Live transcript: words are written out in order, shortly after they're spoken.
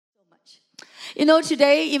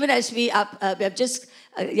Today, even as we have just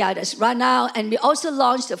that's run out, and we also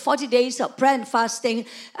launched the 40 days of prayer and fasting.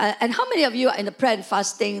 And how many of you are in the prayer and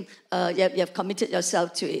fasting? You have committed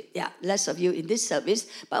yourself to it. Yeah, less of you in this service,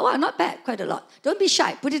 but wow, not bad, quite a lot. Don't be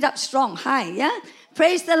shy. Put it up strong, high. Yeah.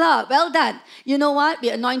 Praise the Lord. Well done. You know what?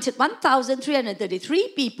 We anointed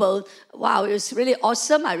 1,333 people. Wow, it was really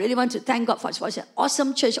awesome. I really want to thank God for such an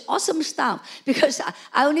awesome church, awesome staff. Because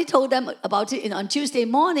I only told them about it on Tuesday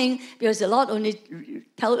morning, because the Lord only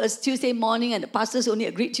told us Tuesday morning, and the pastors only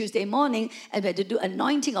agreed Tuesday morning, and we had to do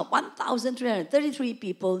anointing of 1,333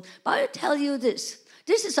 people. But I'll tell you this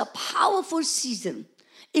is a powerful season.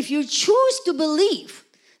 If you choose to believe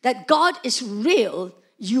that God is real,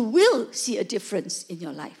 you will see a difference in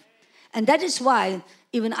your life. And that is why,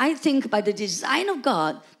 even I think by the design of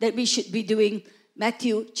God, that we should be doing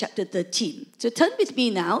Matthew chapter 13. So turn with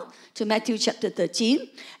me now to Matthew chapter 13.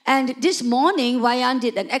 And this morning, Wayan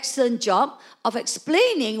did an excellent job of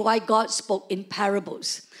explaining why God spoke in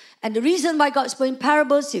parables. And the reason why God spoke in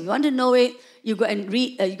parables, if you want to know it, you go and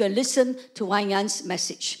read, you go and listen to Wayan's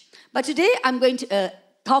message. But today, I'm going to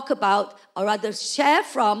talk about, or rather share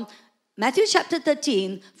from Matthew chapter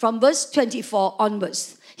 13, from verse 24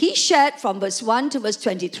 onwards. He shared from verse 1 to verse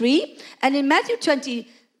 23. And in Matthew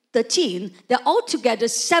 13, there are altogether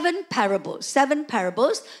 7 parables. 7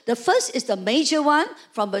 parables. The first is the major one,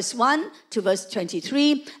 from verse 1 to verse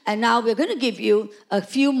 23. And now we're going to give you a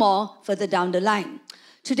few more further down the line.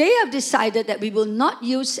 Today I've decided that we will not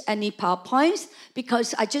use any PowerPoints,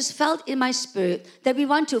 because I just felt in my spirit that we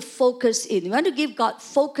want to focus in. We want to give God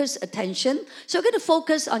focused attention. So we're going to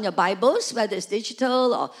focus on your Bibles, whether it's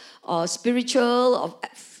digital or spiritual or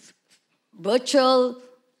virtual,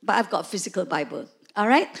 but I've got a physical Bible. All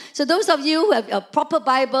right? So those of you who have a proper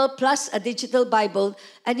Bible plus a digital Bible,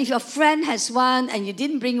 and if your friend has one and you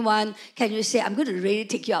didn't bring one, can you say, I'm going to really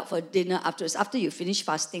take you out for dinner afterwards, after you finish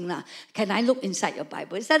fasting? Can I look inside your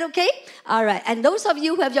Bible? Is that okay? All right. And those of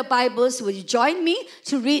you who have your Bibles, will you join me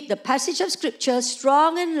to read the passage of Scripture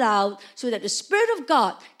strong and loud so that the Spirit of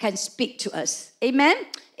God can speak to us? Amen?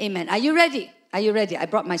 Amen. Are you ready? Are you ready? I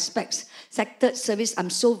brought my specs. Third service, I'm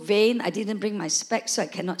so vain, I didn't bring my specs, so I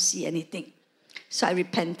cannot see anything. So I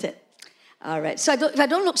repented. All right. So if I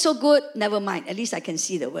don't look so good, never mind. At least I can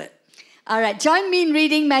see the word. All right. Join me in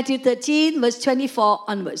reading Matthew 13, verse 24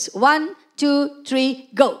 onwards. 1, 2, 3,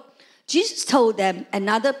 go. Jesus told them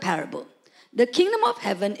another parable. The kingdom of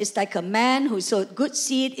heaven is like a man who sowed good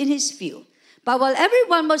seed in his field. But while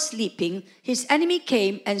everyone was sleeping, his enemy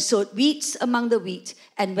came and sowed weeds among the wheat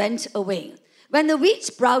and went away. When the weeds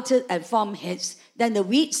sprouted and formed heads, then the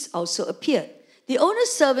weeds also appeared. The owner's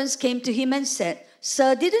servants came to him and said,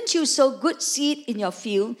 Sir, didn't you sow good seed in your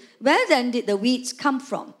field? Where then did the weeds come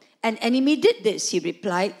from? An enemy did this, he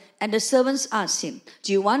replied. And the servants asked him,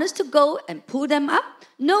 Do you want us to go and pull them up?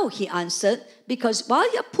 No, he answered, because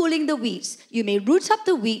while you're pulling the weeds, you may root up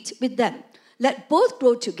the wheat with them. Let both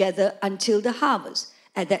grow together until the harvest.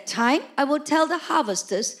 At that time, I will tell the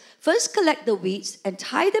harvesters, first collect the wheat and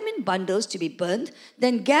tie them in bundles to be burned,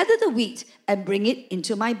 then gather the wheat and bring it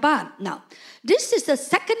into my barn. Now, this is the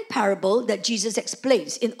second parable that Jesus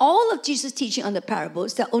explains. In all of Jesus' teaching on the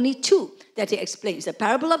parables, there are only 2 that he explains. The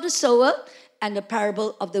parable of the sower and the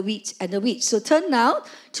parable of the wheat and the wheat. So turn now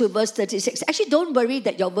to verse 36. Actually, don't worry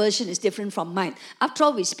that your version is different from mine. After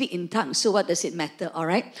all, we speak in tongues, so what does it matter, all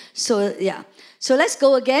right? So, yeah. So let's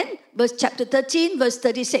go again. Chapter 13, verse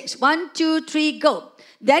 36. 1, 2, 3, go.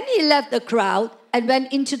 Then he left the crowd and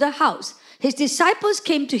went into the house. His disciples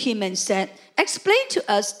came to him and said, Explain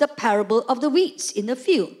to us the parable of the weeds in the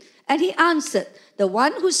field. And he answered, The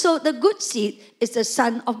one who sowed the good seed is the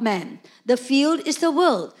Son of Man. The field is the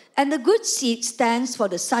world, and the good seed stands for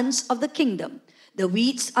the sons of the kingdom. The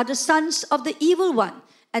weeds are the sons of the evil one,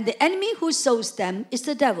 and the enemy who sows them is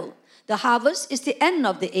the devil. The harvest is the end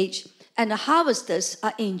of the age, and the harvesters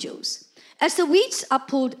are angels. As the weeds are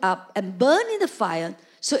pulled up and burned in the fire,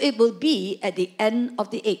 so it will be at the end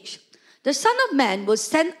of the age. The Son of Man will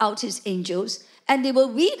send out his angels, and they will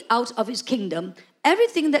weed out of his kingdom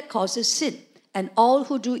everything that causes sin, and all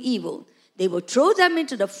who do evil. They will throw them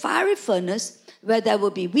into the fiery furnace, where there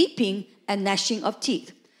will be weeping and gnashing of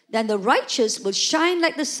teeth. Then the righteous will shine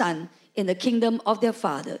like the sun in the kingdom of their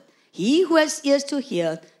Father. He who has ears to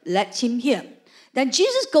hear, let him hear. Then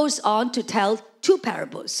Jesus goes on to tell 2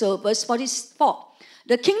 parables. So verse 44.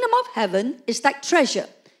 The kingdom of heaven is like treasure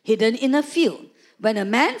hidden in a field. When a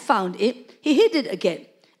man found it, he hid it again.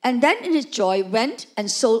 And then in his joy went and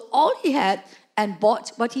sold all he had and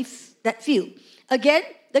bought that field. Again,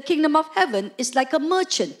 the kingdom of heaven is like a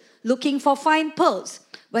merchant looking for fine pearls.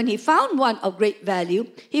 When he found one of great value,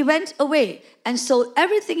 he went away and sold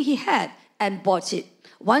everything he had and bought it.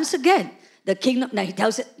 Once again, the kingdom, now he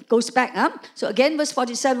tells it, goes back. So again, verse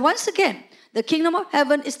 47, once again, the kingdom of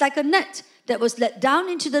heaven is like a net that was let down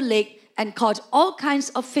into the lake and caught all kinds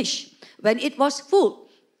of fish. When it was full,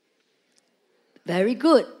 very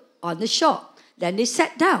good, on the shore. Then they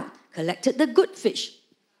sat down, collected the good fish.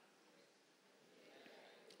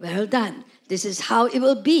 Well done. This is how it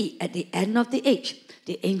will be at the end of the age.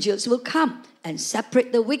 The angels will come and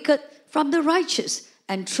separate the wicked from the righteous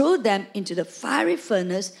and throw them into the fiery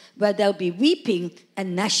furnace where there will be weeping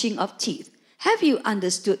and gnashing of teeth. Have you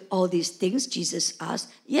understood all these things? Jesus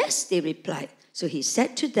asked. Yes, they replied. So he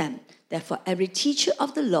said to them, therefore every teacher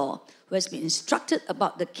of the law who has been instructed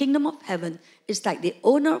about the kingdom of heaven is like the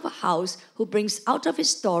owner of a house who brings out of his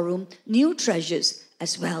storeroom new treasures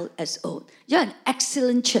as well as old. You're an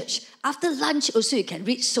excellent church. After lunch also you can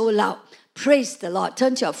read so loud. Praise the Lord.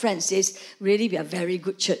 Turn to your friend and says, really, we are a very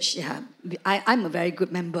good church. Yeah, I'm a very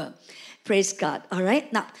good member. Praise God. All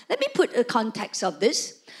right. Now, let me put a context of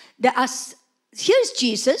this. Here's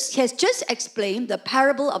Jesus. He has just explained the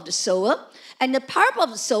parable of the sower. And the parable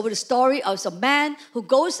of the sower, the story of a man who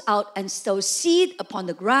goes out and sows seed upon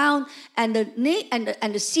the ground, and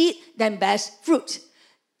the seed then bears fruit.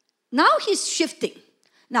 Now he's shifting.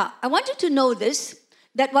 Now, I want you to know this,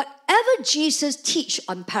 that whatever Jesus teach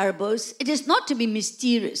on parables, it is not to be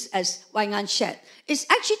mysterious, as Wang An shared. It's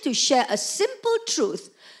actually to share a simple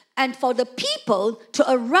truth and for the people to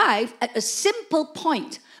arrive at a simple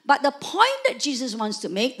point. But the point that Jesus wants to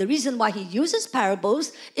make, the reason why he uses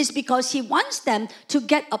parables, is because he wants them to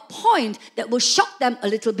get a point that will shock them a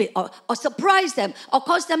little bit, or surprise them, or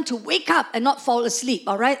cause them to wake up and not fall asleep,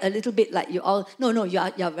 all right? A little bit like you all,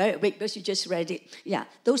 you're very awake because you just read it. Yeah,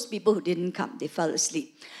 those people who didn't come, they fell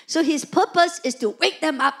asleep. So his purpose is to wake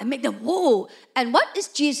them up and make them, whoa. And what is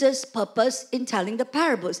Jesus' purpose in telling the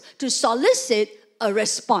parables? To solicit a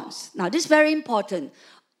response. Now, this is very important.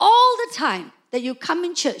 All the time that you come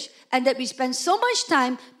in church and that we spend so much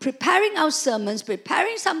time preparing our sermons,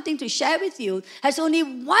 preparing something to share with you, has only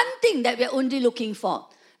one thing that we're only looking for.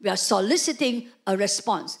 We are soliciting a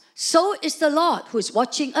response. So is the Lord who is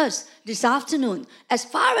watching us this afternoon. As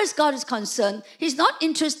far as God is concerned, He's not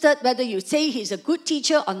interested whether you say He's a good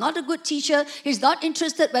teacher or not a good teacher. He's not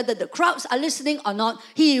interested whether the crowds are listening or not.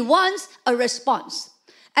 He wants a response.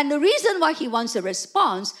 And the reason why he wants a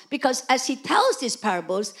response, because as he tells these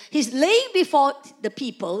parables, he's laying before the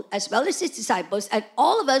people, as well as his disciples, and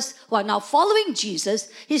all of us who are now following Jesus,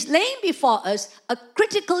 he's laying before us a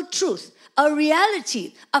critical truth, a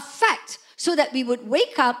reality, a fact, so that we would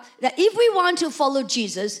wake up that if we want to follow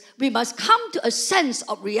Jesus, we must come to a sense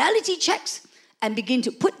of reality checks and begin to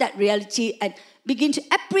put that reality and begin to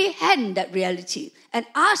apprehend that reality and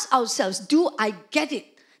ask ourselves, do I get it?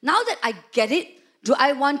 Now that I get it, do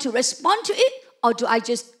I want to respond to it, or do I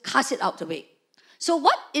just cast it out the way? So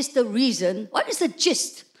what is the reason, what is the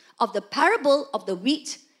gist of the parable of the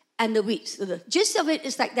wheat and the wheat? So the gist of it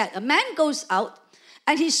is like that. A man goes out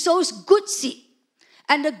and he sows good seed.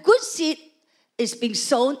 And the good seed is being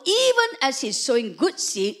sown even as he's sowing good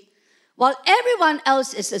seed, while everyone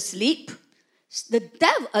else is asleep. The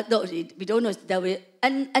devil, we don't know it's the devil,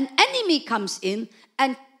 an enemy comes in,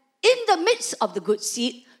 and in the midst of the good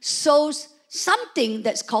seed sows something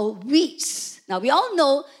that's called weeds. Now, we all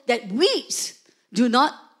know that weeds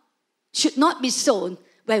should not be sown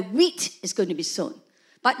where wheat is going to be sown.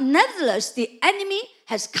 But nevertheless, the enemy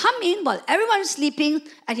has come in while everyone is sleeping,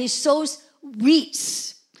 and he sows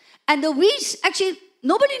weeds. And the weeds, actually,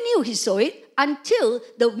 nobody knew he sowed it until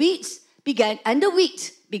the weeds began, and the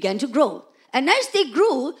wheat began to grow. And as they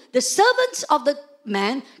grew, the servants of the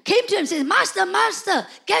man came to him and said, Master,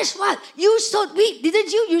 guess what? You sowed wheat,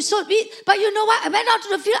 didn't you? You sowed wheat. But you know what? I went out to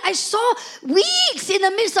the field. I saw weeds in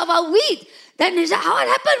the midst of our wheat. Then he said, what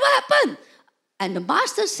happened? And the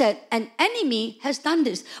master said, an enemy has done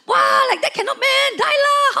this. Wow, like that cannot man. Die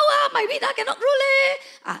lah. How my wheat cannot grow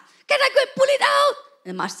leh. Can I go and pull it out?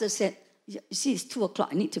 And the master said, you see, it's 2 o'clock.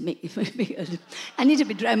 I need to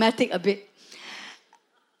be dramatic a bit.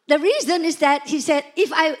 The reason is that he said,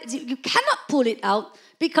 you cannot pull it out,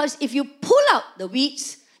 because if you pull out the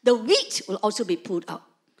wheat will also be pulled out.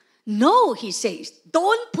 No, he says,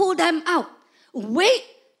 don't pull them out. Wait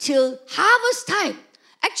till harvest time.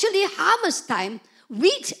 Actually, harvest time,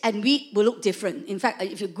 wheat and wheat will look different. In fact,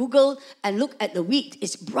 if you Google and look at the wheat,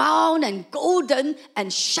 it's brown and golden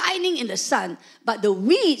and shining in the sun. But the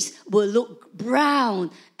weeds will look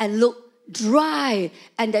brown and look dry,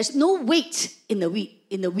 and there's no weight in the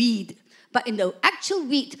weed. But in the actual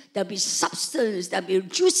wheat, there'll be substance, there'll be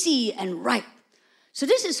juicy and ripe. So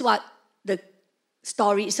this is what the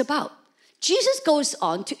story is about. Jesus goes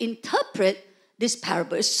on to interpret this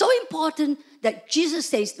parable. It's so important that Jesus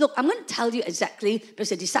says, look, I'm going to tell you exactly, because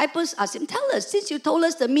the disciples asked him, tell us, since you told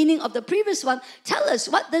us the meaning of the previous one, tell us,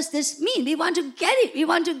 what does this mean? We want to get it. We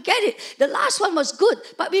want to get it. The last one was good,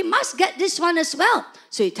 but we must get this one as well.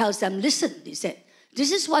 So he tells them, listen, he said,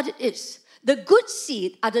 this is what it is. The good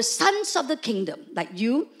seed are the sons of the kingdom, like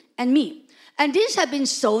you and me. And these have been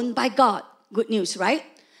sown by God. Good news, right?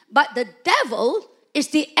 But the devil is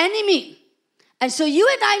the enemy. And so you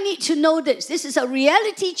and I need to know this. This is a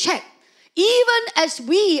reality check. Even as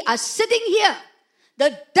we are sitting here,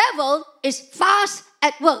 the devil is fast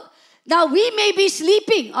at work. Now, we may be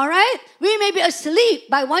sleeping, all right? We may be asleep,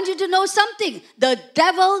 but I want you to know something. The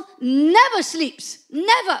devil never sleeps.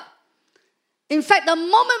 Never. In fact, the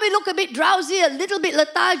moment we look a bit drowsy, a little bit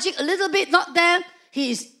lethargic, a little bit not there,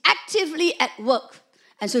 he is actively at work.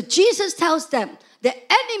 And so Jesus tells them, the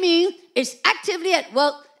enemy is actively at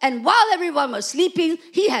work, and while everyone was sleeping,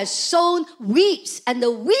 he has sown weeds, and the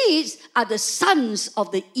weeds are the sons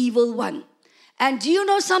of the evil one. And do you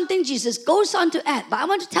know something? Jesus goes on to add, but I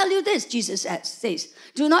want to tell you this, Jesus says,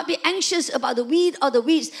 do not be anxious about the weed or the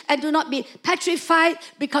weeds, and do not be petrified,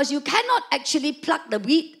 because you cannot actually pluck the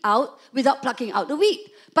wheat out without plucking out the wheat.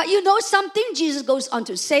 But you know something? Jesus goes on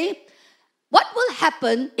to say, what will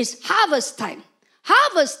happen is harvest time.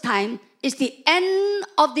 Harvest time is the end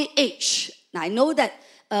of the age. Now, I know that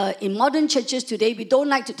in modern churches today, we don't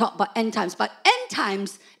like to talk about end times, but end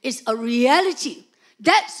times is a reality.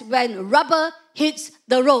 That's when rubber hits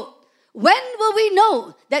the road. When will we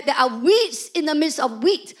know that there are weeds in the midst of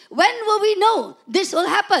wheat? When will we know this will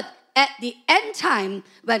happen? At the end time,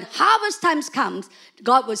 when harvest times comes,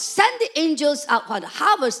 God will send the angels out for the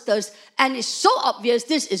harvesters, and it's so obvious,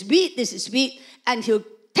 this is wheat, and he'll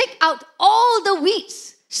take out all the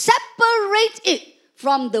weeds, separate it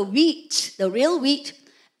from the wheat, the real wheat,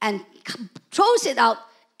 and throws it out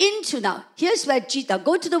into now. Here's where now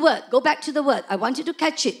go to the word. Go back to the word. I want you to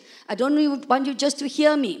catch it. I don't want you just to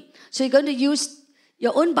hear me. So you're going to use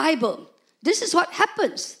your own Bible. This is what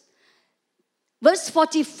happens. Verse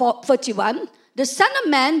 41, the Son of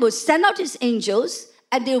Man will send out his angels,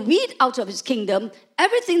 and they'll weed out of his kingdom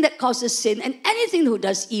everything that causes sin and anything who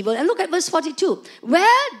does evil. And look at verse 42.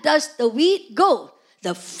 Where does the wheat go?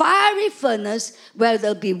 The fiery furnace, where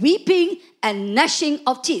there'll be weeping and gnashing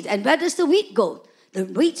of teeth. And where does the wheat go? The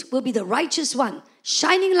wheat will be the righteous one,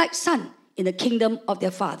 shining like sun in the kingdom of their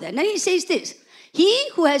Father. And then he says this, he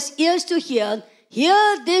who has ears to hear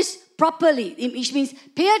this properly, which means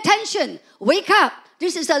pay attention, wake up.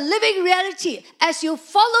 This is a living reality. As you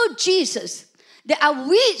follow Jesus, there are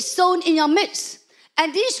weeds sown in your midst,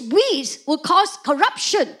 and these weeds will cause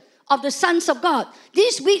corruption of the sons of God.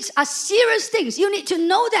 These weeds are serious things. You need to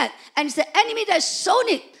know that, and it's the enemy that's sown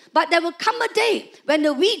it. But there will come a day when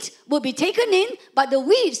the wheat will be taken in, but the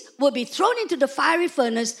weeds will be thrown into the fiery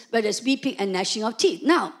furnace where there's weeping and gnashing of teeth.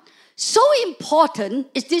 Now, so important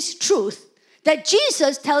is this truth that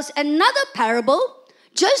Jesus tells another parable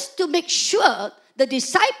just to make sure the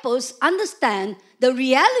disciples understand the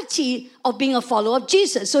reality of being a follower of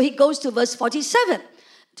Jesus. So he goes to verse 47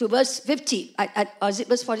 to verse 50. Is it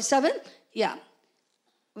verse 47? Yeah.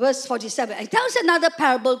 Verse 47. He tells another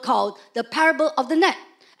parable called the parable of the net.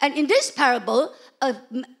 And in this parable, a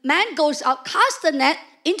man goes out, casts the net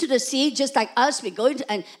into the sea, just like us. We go into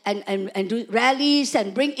and do rallies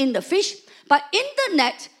and bring in the fish. But in the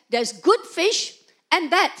net, there's good fish and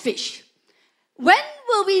bad fish. When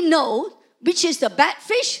will we know which is the bad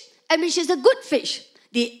fish and which is the good fish?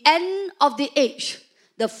 The end of the age,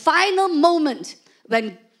 the final moment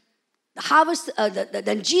when the harvest,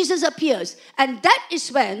 then Jesus appears, and that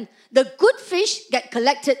is when the good fish get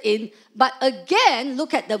collected in. But again,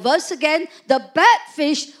 look at the verse again. The bad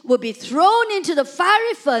fish will be thrown into the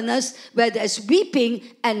fiery furnace where there's weeping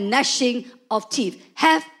and gnashing of teeth.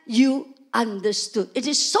 Have you understood? It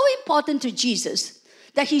is so important to Jesus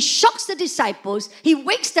that he shocks the disciples. He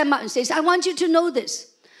wakes them up and says, I want you to know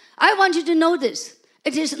this. I want you to know this.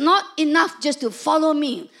 It is not enough just to follow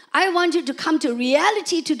me. I want you to come to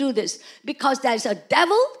reality to do this, because there's a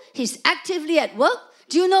devil. He's actively at work.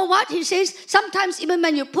 Do you know what he says? Sometimes even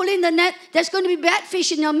when you pull in the net, there's going to be bad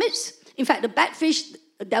fish in your midst. In fact, the bad fish,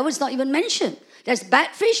 the devil's not even mentioned. There's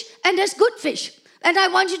bad fish and there's good fish. And I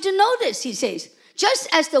want you to know this, he says. Just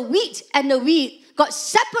as the wheat and the wheat got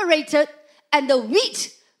separated and the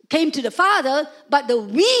wheat came to the Father, but the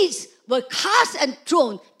weeds were cast and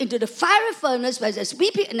thrown into the fiery furnace where there's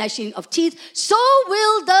weeping and gnashing of teeth, so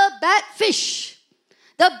will the bad fish.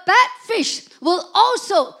 The bad fish will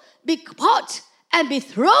also be caught and be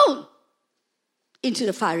thrown into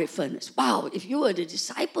the fiery furnace. Wow, if you were the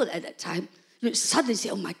disciple at that time, you'd suddenly say,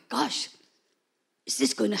 oh my gosh, is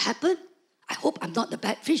this going to happen? I hope I'm not the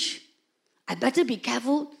bad fish. I better be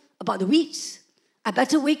careful about the weeds. I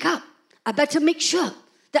better wake up. I better make sure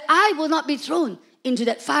that I will not be thrown into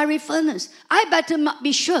that fiery furnace. I better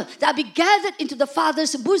be sure that I'll be gathered into the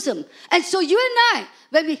Father's bosom. And so you and I,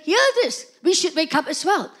 when we hear this, we should wake up as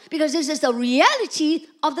well, because this is the reality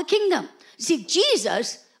of the kingdom. See,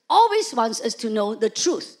 Jesus always wants us to know the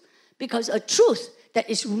truth, because a truth that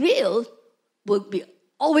is real will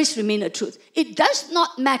always remain a truth. It does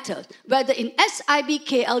not matter whether in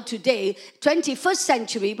SIBKL today, 21st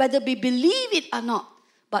century, whether we believe it or not,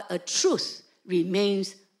 but a truth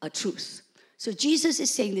remains a truth. So Jesus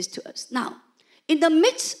is saying this to us. Now, in the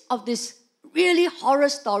midst of this really horror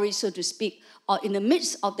story, so to speak, or in the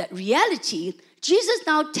midst of that reality, Jesus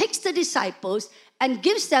now takes the disciples and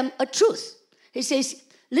gives them a truth. He says,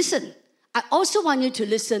 listen, I also want you to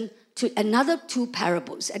listen to another two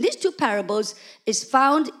parables. And these two parables is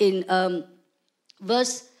found in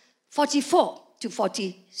verse 44 to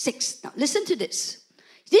 46. Now, listen to this.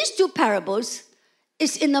 These two parables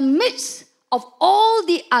is in the midst of all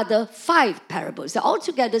the other 5 parables. There are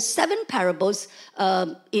altogether 7 parables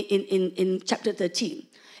in chapter 13.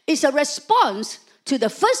 It's a response to the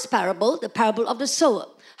first parable, the parable of the sower.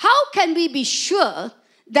 How can we be sure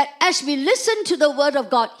that as we listen to the word of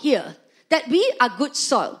God here, that we are good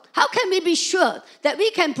soil? How can we be sure that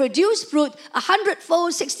we can produce fruit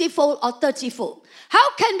 100-fold, 60-fold, or 30-fold?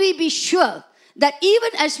 How can we be sure that even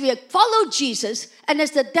as we follow Jesus and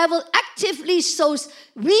as the devil actively sows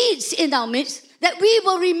weeds in our midst, that we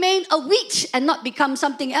will remain a wheat and not become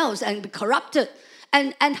something else and be corrupted?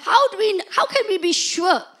 And how can we be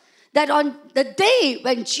sure that on the day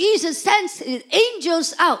when Jesus sends his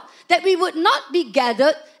angels out, that we would not be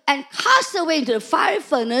gathered and cast away into the fiery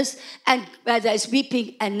furnace, and where there is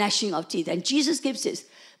weeping and gnashing of teeth? And Jesus gives this.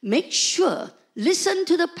 Make sure, listen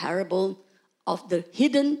to the parable of the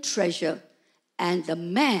hidden treasure and the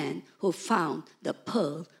man who found the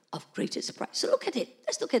pearl of greatest price. So look at it.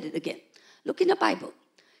 Let's look at it again. Look in the Bible.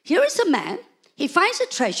 Here is a man. He finds a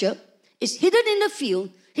treasure. It's hidden in the field.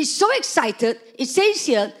 He's so excited. It says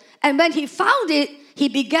here, and when he found it, he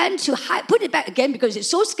began to put it back again because he's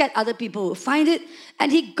so scared other people will find it.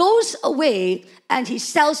 And he goes away and he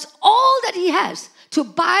sells all that he has to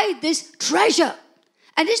buy this treasure.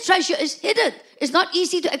 And this treasure is hidden. It's not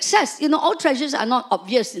easy to access. All treasures are not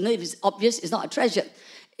obvious. If it's obvious, it's not a treasure.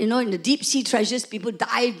 In the deep sea treasures, people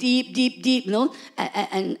dive deep,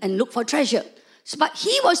 and look for treasure. But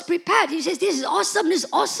he was prepared. He says, this is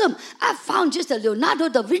awesome. I found just a Leonardo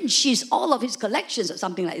da Vinci's, all of his collections or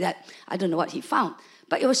something like that. I don't know what he found.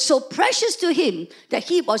 But it was so precious to him that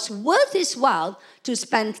he was worth his while to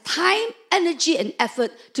spend time, energy, and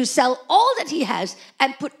effort to sell all that he has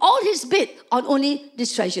and put all his bid on only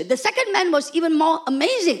this treasure. The second man was even more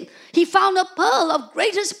amazing. He found a pearl of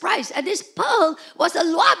greatest price, and this pearl was a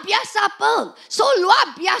luar biasa pearl. So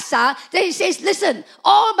luar biasa that he says, listen,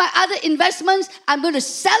 all my other investments, I'm going to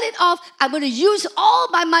sell it off. I'm going to use all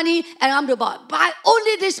my money, and I'm going to buy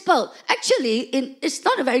only this pearl. Actually, it's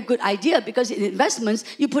not a very good idea, because in investments,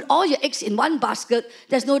 you put all your eggs in one basket.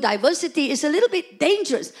 There's no diversity. It's a little bit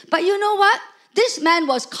dangerous. But you know what? This man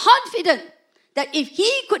was confident that if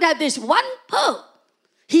he could have this one pearl,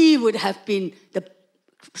 he would have been the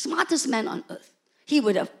smartest man on earth. He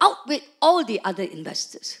would have outwit all the other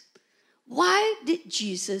investors. Why did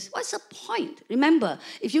Jesus, what's the point? Remember,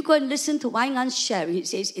 if you go and listen to Wai Ngan's sharing, he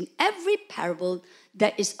says, in every parable,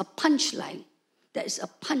 there is a punchline. There is a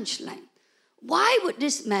punchline. Why would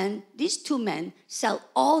these two men, sell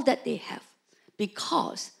all that they have?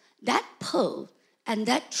 Because that pearl and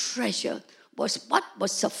that treasure was what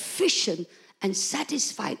was sufficient and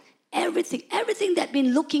satisfied everything. Everything they'd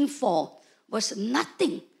been looking for was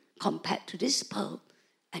nothing compared to this pearl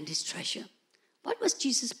and this treasure. What was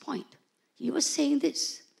Jesus' point? He was saying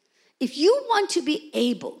this. If you want to be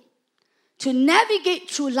able to navigate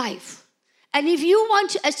through life, and if you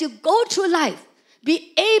want to, as you go through life,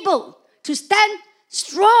 be able to stand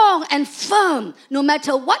strong and firm, no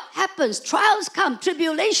matter what happens, trials come,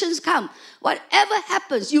 tribulations come, whatever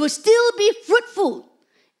happens, you will still be fruitful.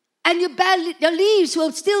 And your leaves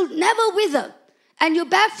will still never wither. And you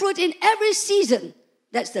bear fruit in every season.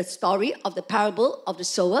 That's the story of the parable of the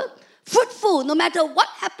sower. Fruitful, no matter what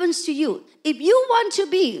happens to you. If you want to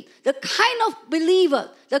be the kind of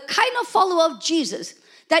believer, the kind of follower of Jesus,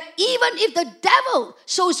 that even if the devil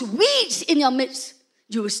sows weeds in your midst,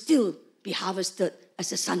 you will still be harvested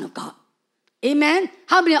as a son of God. Amen?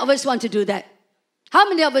 How many of us want to do that? How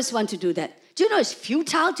many of us want to do that? Do you know it's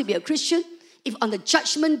futile to be a Christian if on the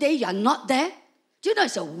judgment day you are not there? Do you know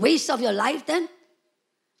it's a waste of your life then?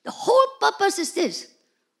 The whole purpose is this.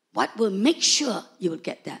 What will make sure you will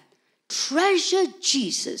get that? treasure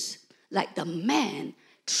Jesus like the man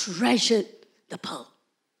treasured the pearl.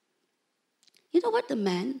 You know why the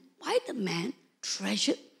man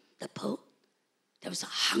treasured the pearl? There was a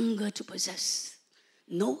hunger to possess.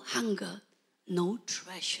 No hunger, no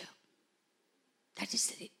treasure. That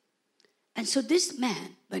is it. And so this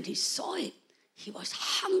man, when he saw it, he was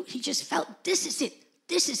hungry. He just felt, this is it,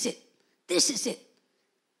 this is it, this is it.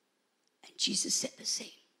 And Jesus said the same.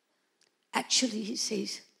 Actually, he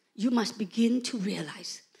says, you must begin to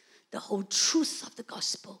realize the whole truth of the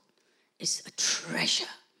gospel is a treasure.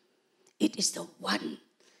 It is the one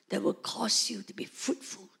that will cause you to be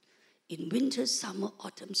fruitful in winter, summer,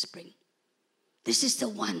 autumn, spring. This is the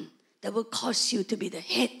one that will cause you to be the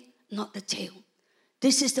head, not the tail.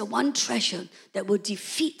 This is the one treasure that will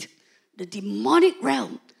defeat the demonic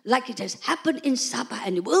realm like it has happened in Sabah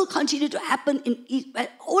and it will continue to happen in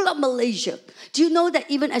all of Malaysia. Do you know that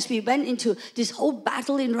even as we went into this whole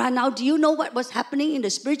battle in Ranau, do you know what was happening in the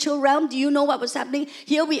spiritual realm? Do you know what was happening?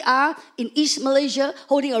 Here we are in East Malaysia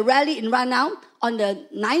holding a rally in Ranau on the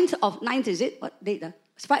 9th, is it? What date?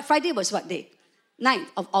 Friday was what day? 9th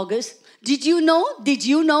of August. Did you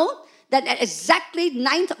know that at exactly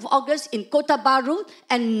 9th of August in Kota Baru,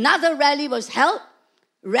 another rally was held?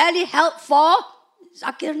 Rally held for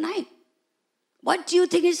Zakir Naik. What do you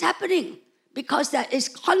think is happening? Because there is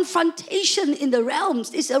confrontation in the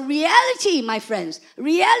realms. It's a reality, my friends.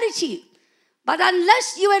 Reality. But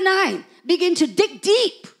unless you and I begin to dig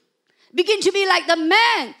deep, begin to be like the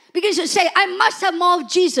man, begin to say, I must have more of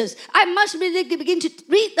Jesus. I must really begin to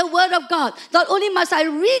read the Word of God. Not only must I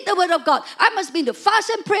read the Word of God, I must begin to fast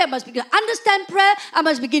and pray. I must begin to understand prayer. I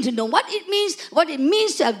must begin to know what it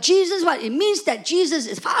means to have Jesus, what it means that Jesus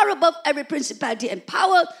is far above every principality and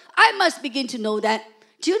power. I must begin to know that.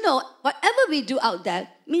 Do you know, whatever we do out there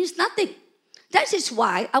means nothing. That is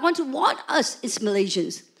why I want to warn us as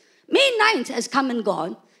Malaysians. May 9th has come and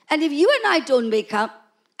gone, and if you and I don't wake up,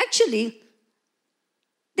 actually,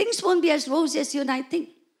 things won't be as rosy as you and I think.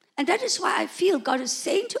 And that is why I feel God is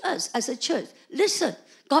saying to us as a church, listen,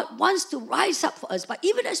 God wants to rise up for us. But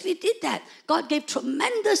even as we did that, God gave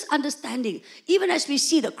tremendous understanding. Even as we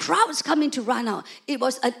see the crowds coming to Ranau, it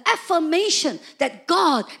was an affirmation that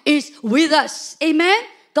God is with us. Amen?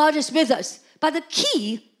 God is with us. But the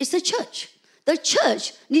key is the church. The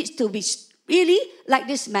church needs to be really, like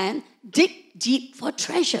this man, dig deep for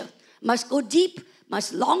treasure. Must go deep,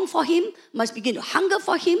 must long for Him, must begin to hunger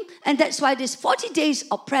for Him. And that's why this 40 days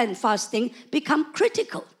of prayer and fasting become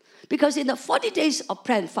critical. Because in the 40 days of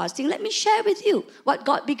prayer and fasting, let me share with you what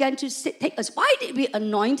God began to take us. Why did we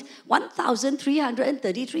anoint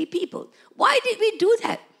 1,333 people? Why did we do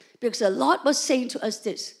that? Because the Lord was saying to us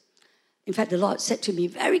this. In fact, the Lord said to me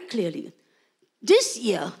very clearly, this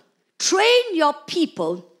year, train your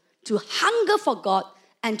people to hunger for God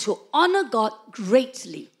and to honor God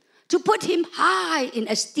greatly. To put Him high in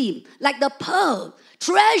esteem, like the pearl.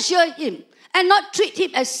 Treasure Him and not treat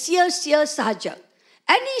Him as seer sahaja.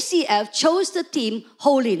 NECF chose the theme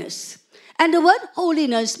holiness. And the word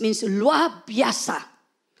holiness means luar biasa.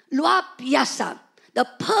 Luar biasa, the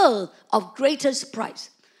pearl of greatest price.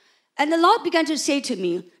 And the Lord began to say to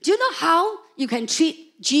me, do you know how you can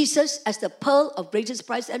treat Jesus as the pearl of greatest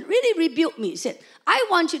price? And really rebuked me. He said, I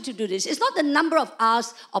want you to do this. It's not the number of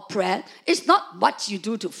hours of prayer. It's not what you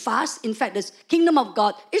do to fast. In fact, the kingdom of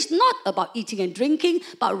God is not about eating and drinking,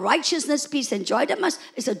 but righteousness, peace, and joy.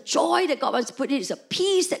 It's a joy that God wants to put in. It's a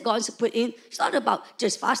peace that God wants to put in. It's not about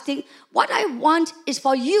just fasting. What I want is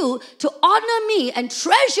for you to honor me and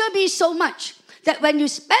treasure me so much that when you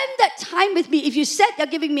spend that time with me, if you said you're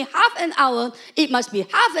giving me half an hour, it must be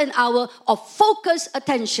half an hour of focused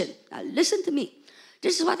attention. Now listen to me.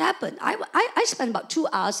 This is what happened. I spend about 2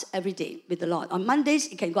 hours every day with the Lord. On Mondays,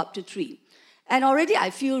 it can go up to 3. And already I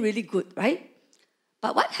feel really good, right?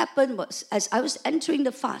 But what happened was, as I was entering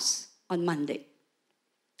the fast on Monday,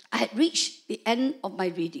 I had reached the end of my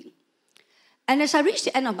reading. And as I reached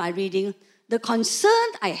the end of my reading, the concern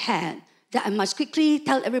I had that I must quickly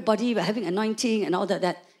tell everybody we're having anointing and all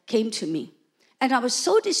that came to me. And I was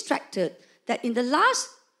so distracted that in the last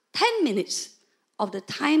 10 minutes of the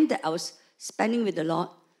time that I was spending with the Lord,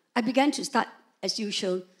 I began to start, as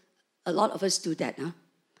usual, a lot of us do that.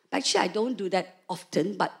 Actually, I don't do that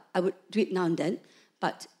often, but I would do it now and then.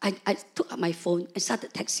 But I took out my phone and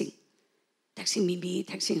started texting Mimi,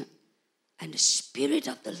 texting her. And the Spirit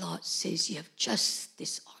of the Lord says, you have just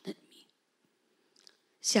dishonored me.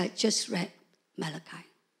 See, I just read Malachi.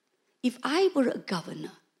 If I were a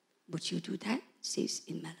governor, would you do that? Says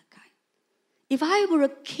in Malachi. If I were a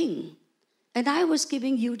king and I was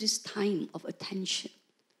giving you this time of attention,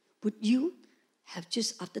 would you have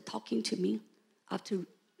just, after talking to me, after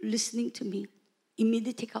listening to me,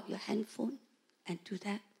 immediately take out your handphone and do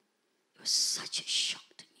that. It was such a shock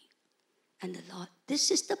to me. And the Lord,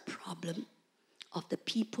 this is the problem of the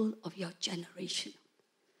people of your generation.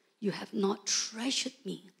 You have not treasured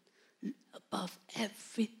me above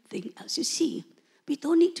everything else. You see, we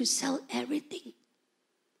don't need to sell everything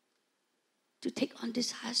to take on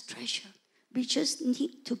this highest treasure. We just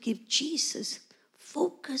need to give Jesus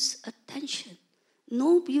focused attention.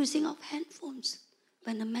 No using of handphones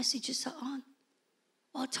when the messages are on.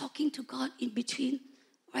 Or talking to God in between,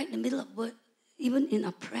 right in the middle of word. Even in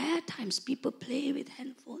our prayer times, people play with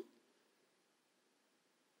handphone.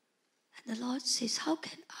 And the Lord says, how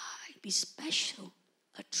can I be special,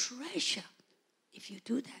 a treasure, if you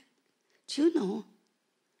do that? Do you know,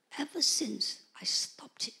 ever since I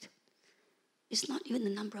stopped it, it's not even the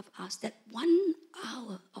number of hours, that 1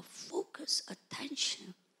 hour of focused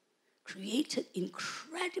attention created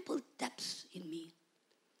incredible depth in me.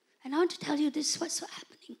 And I want to tell you this is what's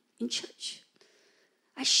happening in church.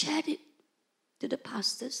 I shared it to the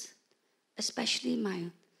pastors, especially my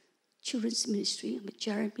children's ministry with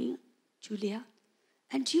Jeremy, Julia.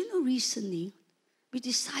 And do you know, recently, we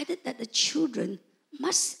decided that the children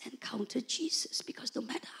must encounter Jesus, because no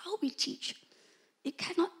matter how we teach, we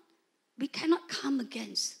cannot come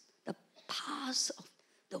against the past of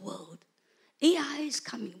the world. AI is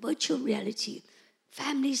coming, virtual reality.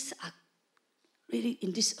 Families are really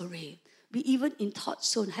in disarray. We even in Thought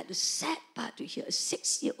Zone had the sad part to hear a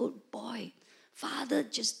 6-year-old boy. Father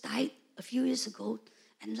just died a few years ago,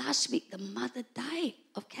 and last week the mother died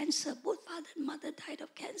of cancer. Both father and mother died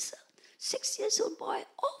of cancer. 6-year-old boy,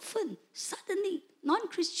 orphan, suddenly,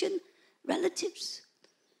 non-Christian relatives.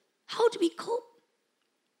 How do we cope?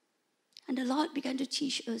 And the Lord began to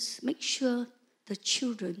teach us, make sure the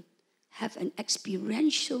children have an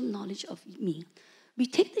experiential knowledge of me. We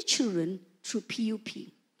take the children through PUP.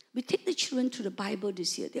 We take the children through the Bible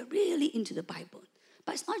this year. They're really into the Bible.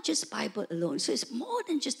 But it's not just Bible alone. So it's more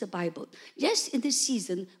than just the Bible. Yes, in this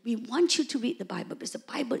season, we want you to read the Bible because the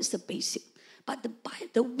Bible is the basic. But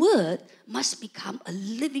the Word must become a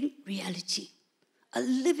living reality. A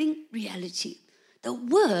living reality. The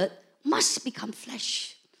Word must become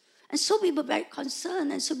flesh. And so we were very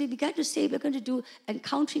concerned. And so we began to say, we're going to do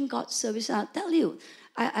Encountering God's service. And I'll tell you,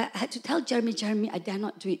 I had to tell Jeremy, I dare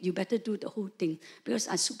not do it. You better do the whole thing. Because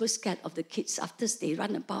I'm super scared of the kids. After they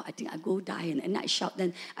run about, I think I go die. And I shout,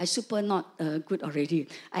 then I super not good already.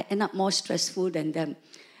 I end up more stressful than them.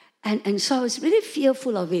 And so I was really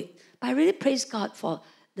fearful of it. But I really praise God for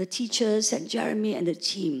the teachers and Jeremy and the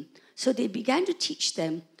team. So they began to teach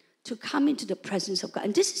them to come into the presence of God.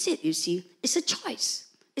 And this is it, you see. It's a choice.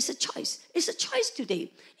 It's a choice. It's a choice today.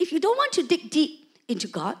 If you don't want to dig deep into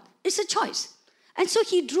God, it's a choice. And so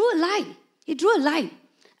he drew a line. He drew a line.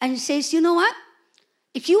 And he says, you know what?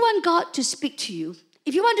 If you want God to speak to you,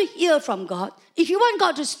 if you want to hear from God, if you want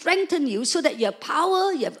God to strengthen you so that you have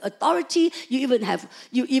power, you have authority, you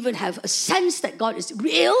even have a sense that God is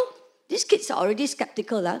real, these kids are already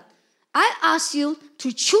skeptical. I ask you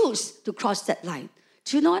to choose to cross that line.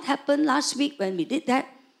 Do you know what happened last week when we did that?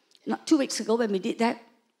 Not 2 weeks ago when we did that?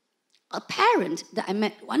 A parent that I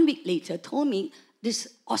met 1 week later told me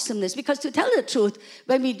this awesomeness. Because to tell the truth,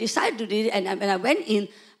 when we decided to do it and when I went in,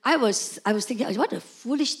 I was thinking, what a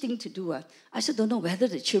foolish thing to do. I said, don't know whether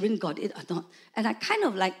the children got it or not. And I kind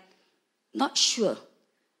of not sure.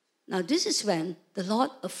 Now this is when the Lord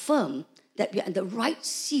affirmed that we are in the right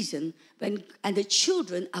season and the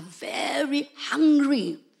children are very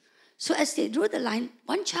hungry. So as they drew the line,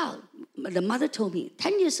 one child, the mother told me,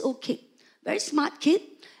 10 years old kid, very smart kid,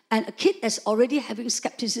 and a kid that's already having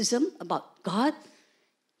skepticism about God,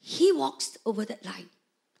 he walks over that line.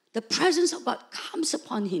 The presence of God comes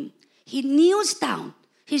upon him. He kneels down.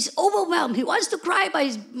 He's overwhelmed. He wants to cry, but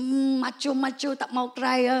he's macho, tak mau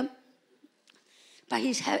cry. But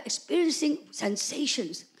he's experiencing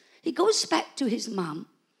sensations. He goes back to his mom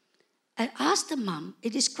and asks the mom,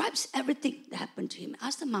 it describes everything that happened to him.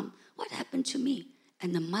 Ask the mom, what happened to me?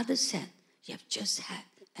 And the mother said, you have just had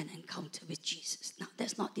an encounter with Jesus. Now,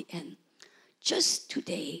 that's not the end. Just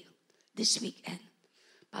today, this weekend,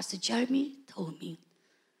 Pastor Jeremy told me,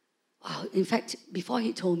 wow, in fact, before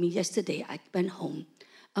he told me yesterday, I went home.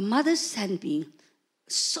 A mother sent me,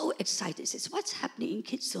 so excited, says, what's happening in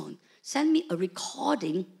Kids Zone? Send me a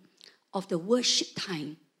recording of the worship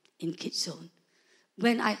time in Kids Zone.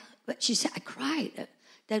 She said, I cried.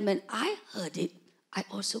 Then when I heard it, I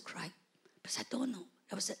also cried. Because I don't know.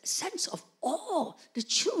 There was a sense of awe. The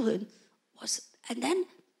children and then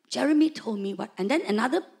Jeremy told me and then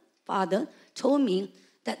another father told me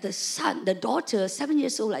that the daughter, 7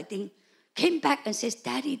 years old, I think, came back and says,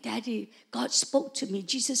 Daddy, God spoke to me.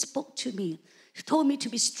 Jesus spoke to me. He told me to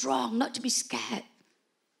be strong, not to be scared.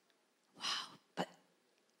 Wow. But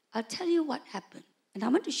I'll tell you what happened. And I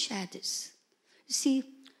want to share this. You see,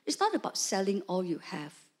 it's not about selling all you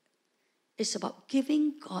have. It's about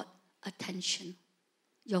giving God attention,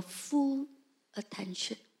 your full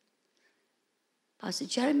attention. Pastor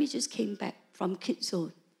Jeremy just came back from Kids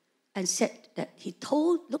Zone and said that he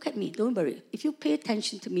told, look at me, don't worry. If you pay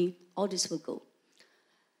attention to me, all this will go.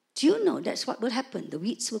 Do you know that's what will happen? The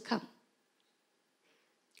weeds will come.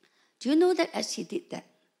 Do you know that as he did that,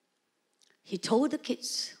 he told the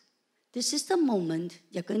kids, this is the moment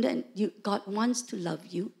God wants to love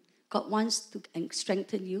you. God wants to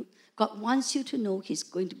strengthen you. God wants you to know He's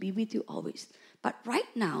going to be with you always. But right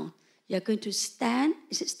now, you're going to stand.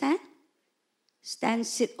 Is it stand? Stand,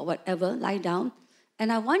 sit, or whatever, lie down.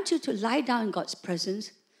 And I want you to lie down in God's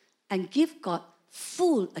presence and give God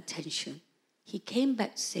full attention. He came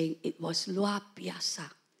back saying it was luar biasa.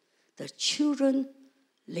 The children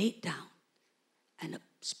laid down and the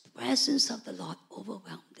presence of the Lord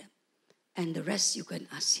overwhelmed them. And the rest you can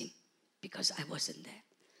ask Him because I wasn't there.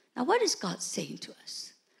 Now what is God saying to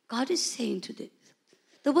us? God is saying to this.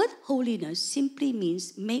 The word holiness simply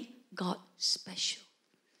means make God special.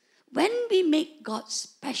 When we make God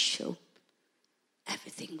special,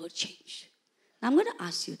 everything will change. Now I'm going to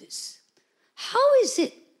ask you this. How is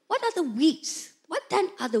it? What are the weeds? What then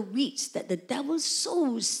are the weeds that the devil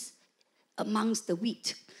sows amongst the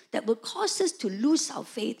wheat that will cause us to lose our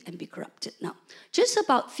faith and be corrupted? Now, just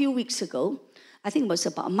about a few weeks ago, I think it was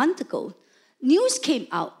about a month ago, news came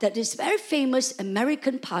out that this very famous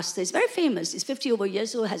American pastor, he's very famous, he's 50 over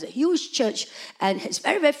years old, has a huge church, and he's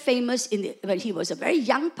very, very famous when he was a very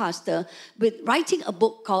young pastor with writing a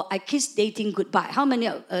book called I Kissed Dating Goodbye. How many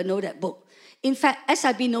know that book? In fact,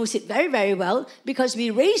 SIB knows it very, very well because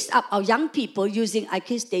we raised up our young people using I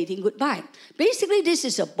Kissed Dating Goodbye. Basically, this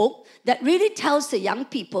is a book that really tells the young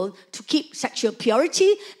people to keep sexual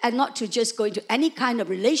purity and not to just go into any kind of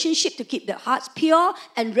relationship, to keep their hearts pure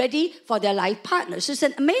and ready for their life partner. So it's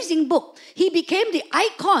an amazing book. He became the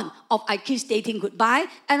icon of I Kissed Dating Goodbye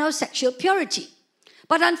and of sexual purity.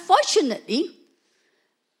 But unfortunately,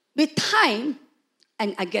 with time,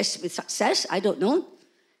 and I guess with success, I don't know,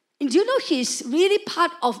 and do you know he's really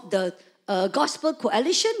part of the Gospel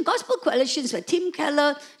Coalition? Gospel Coalition is where Tim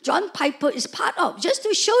Keller, John Piper is part of. Just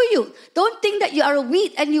to show you, don't think that you are a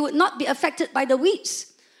weed and you would not be affected by the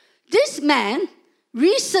weeds. This man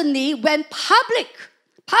recently went public,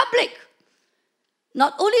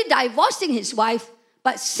 not only divorcing his wife,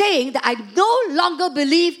 but saying that I no longer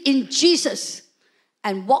believe in Jesus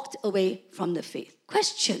and walked away from the faith.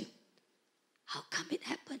 Question, how come it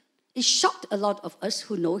happened? It shocked a lot of us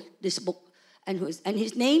who know this book, and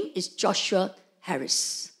his name is Joshua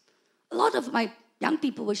Harris. A lot of my young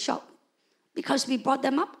people were shocked because we brought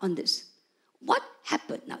them up on this. What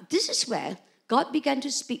happened? Now, this is where God began to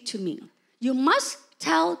speak to me. You must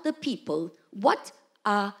tell the people what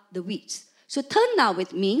are the weeds. So turn now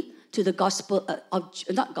with me to the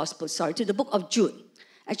to the book of Jude.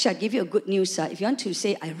 Actually, I'll give you a good news. If you want to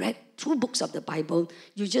say, I read 2 books of the Bible,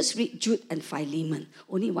 you just read Jude and Philemon.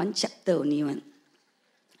 Only 1 chapter, only one.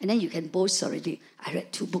 And then you can boast already. I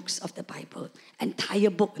read 2 books of the Bible.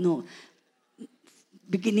 Entire book, no.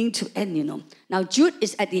 Beginning to end, Now, Jude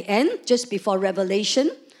is at the end, just before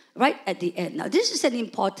Revelation, right at the end. Now, this is an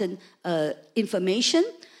important information.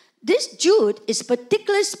 This Jude is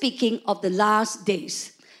particularly speaking of the last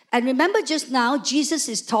days. And remember just now, Jesus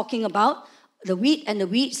is talking about the wheat and the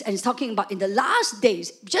weeds, and he's talking about in the last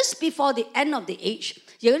days, just before the end of the age,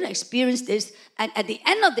 you're going to experience this, and at the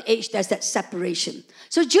end of the age, there's that separation.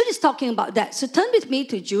 So Jude is talking about that. So turn with me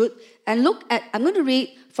to Jude and look at, I'm going to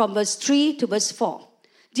read from verse 3 to verse 4.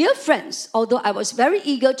 Dear friends, although I was very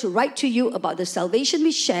eager to write to you about the salvation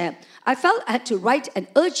we share, I felt I had to write and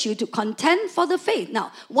urge you to contend for the faith.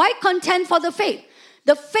 Now, why contend for the faith?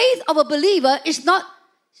 The faith of a believer is not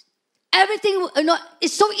everything,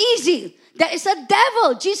 it's so easy. There is a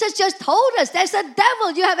devil. Jesus just told us there's a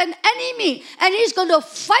devil. You have an enemy and he's going to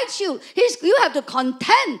fight you. You have to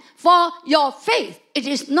contend for your faith. It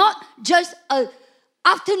is not just an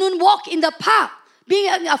afternoon walk in the park.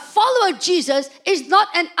 Being a follower of Jesus is not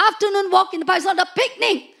an afternoon walk in the park. It's not a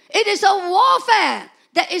picnic. It is a warfare.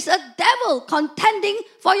 There is a devil contending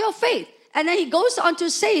for your faith. And then he goes on to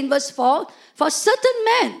say in verse 4, for certain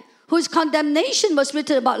men whose condemnation was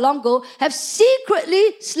written about long ago, have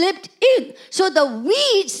secretly slipped in. So the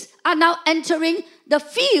weeds are now entering the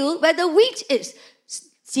field where the wheat is.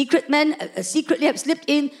 Secret men secretly have slipped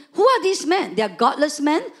in. Who are these men? They are godless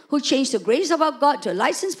men who change the grace of our God to a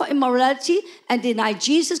license for immorality and deny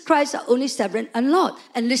Jesus Christ, our only sovereign and Lord.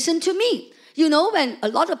 And listen to me. You know, when a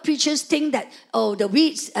lot of preachers think that, the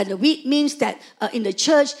weeds and the wheat means that in the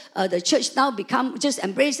church now just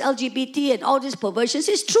embrace LGBT and all these perversions.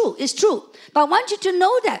 It's true. But I want you to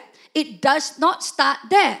know that it does not start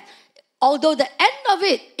there. Although the end of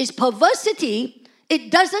it is perversity, it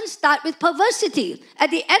doesn't start with perversity.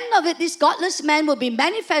 At the end of it, this godless man will be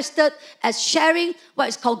manifested as sharing what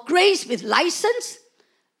is called grace with license.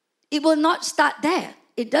 It will not start there.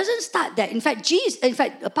 It doesn't start there. In fact,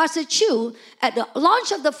 Pastor Choo, at the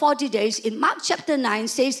launch of the 40 days in Mark chapter 9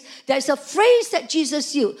 says, there's a phrase that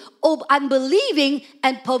Jesus used, "O unbelieving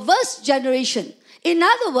and perverse generation." In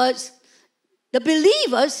other words, the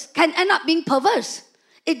believers can end up being perverse.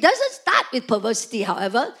 It doesn't start with perversity,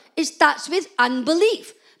 however. It starts with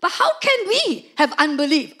unbelief. But how can we have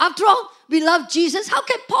unbelief? After all, we love Jesus. How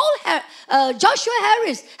can Joshua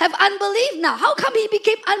Harris have unbelief now? How come he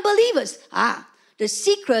became unbelievers? The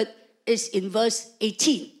secret is in verse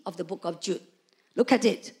 18 of the book of Jude. Look at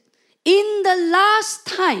it. In the last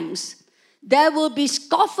times, there will be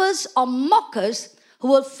scoffers or mockers who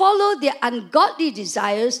will follow their ungodly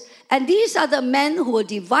desires, and these are the men who will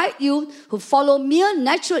divide you, who follow mere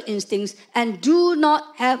natural instincts and do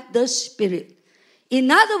not have the Spirit. In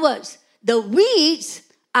other words, the weeds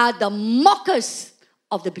are the mockers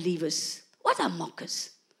of the believers. What are mockers?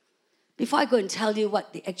 Before I go and tell you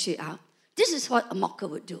what they actually are, this is what a mocker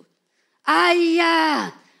would do.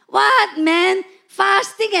 What man?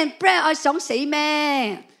 Fasting and prayer, I don't say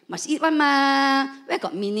man. Must eat one ma. Where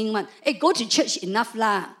got meaning one? Hey, go to church enough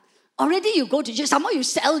lah. Already you go to church, some more you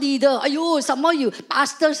cell leader. Some more you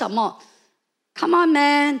pastor, some more. Come on,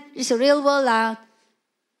 man. It's a real world lah.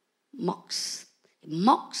 Mocks. It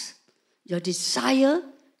mocks your desire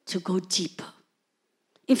to go deeper.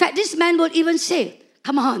 In fact, this man would even say,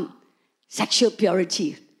 come on, sexual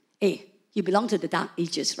purity. Hey, you belong to the dark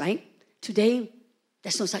ages, right? Today,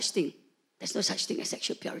 there's no such thing. There's no such thing as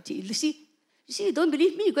sexual purity. You see, you don't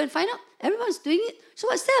believe me, you go and find out. Everyone's doing it. So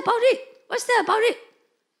what's there about it? What's there about it?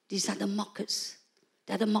 These are the mockers.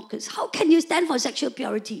 They're the mockers. How can you stand for sexual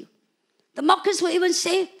purity? The mockers will even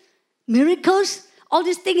say, miracles, all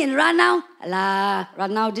this thing in Ranau.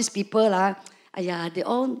 Ranau, these people, they're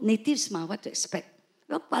all natives, what to expect?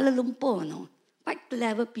 Well, Kuala Lumpur, quite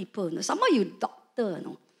clever people. Some of you doctor,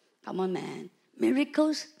 Come on, man.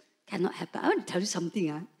 Miracles cannot happen. I want to tell you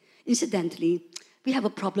something. Incidentally, we have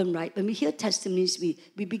a problem, right? When we hear testimonies,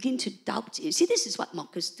 we begin to doubt it. See, this is what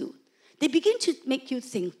mockers do. They begin to make you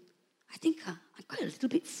think, I think I'm quite a little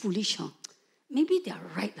bit foolish. Maybe they're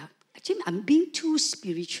right. Actually, I'm being too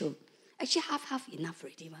spiritual. Actually, half enough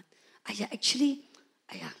already.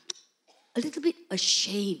 A little bit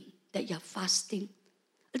ashamed that you're fasting.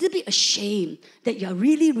 A little bit ashamed that you're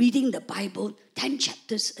really reading the Bible 10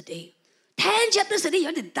 chapters a day. 10 chapters a day, you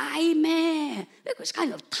want to die, man. Because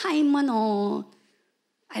kind of time,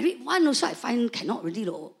 I read one also, I find cannot really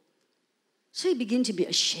know. So you begin to be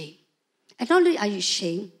ashamed. And not only are you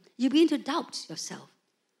ashamed, you begin to doubt yourself.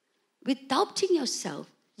 With doubting yourself,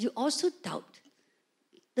 you also doubt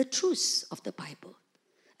the truths of the Bible.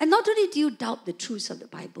 And not only do you doubt the truths of the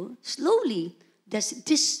Bible, slowly there's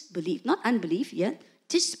disbelief, not unbelief yet,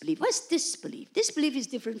 disbelief. What's disbelief? Disbelief is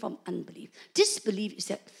different from unbelief. Disbelief is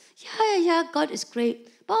that, God is great,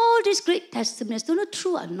 but all these great testimonies, don't know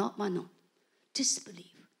true or not, no. Disbelief.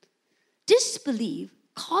 Disbelief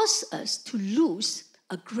causes us to lose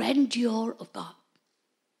a grandeur of God.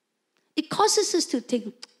 It causes us to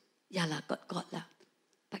think, God lah.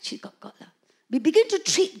 But she got God lah. We begin to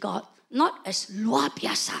treat God not as luar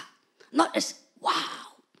biasa, not as wow.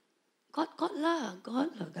 God lah.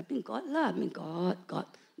 I mean God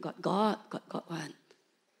one.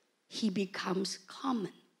 He becomes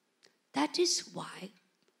common. That is why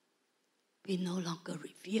we no longer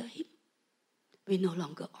revere him. We no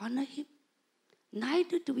longer honor him.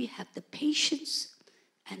 Neither do we have the patience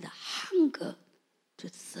and the hunger to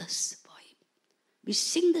thirst for him. We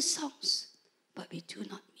sing the songs, but we do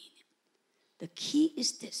not mean it. The key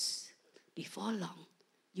is this. Before long,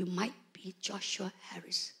 you might be Joshua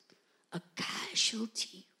Harris, a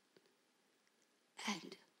casualty.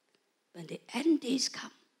 And when the end days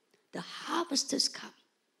come, the harvesters come,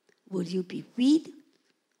 will you be weed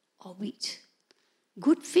or wheat?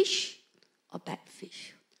 Good fish or bad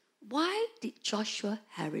fish? Why did Joshua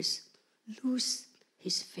Harris lose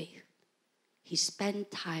his faith? He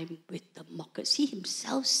spent time with the mockers. He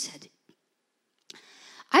himself said it.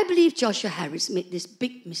 I believe Joshua Harris made this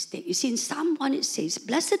big mistake. You see, in Psalm 1 it says,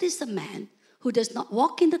 "Blessed is the man who does not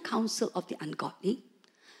walk in the counsel of the ungodly,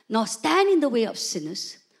 nor stand in the way of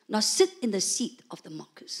sinners, nor sit in the seat of the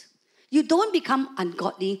mockers. You don't become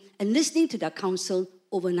ungodly and listening to their counsel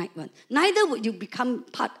overnight one. Neither would you become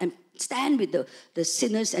part and stand with the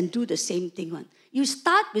sinners and do the same thing one. You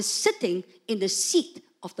start with sitting in the seat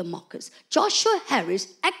of the mockers. Joshua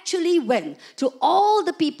Harris actually went to all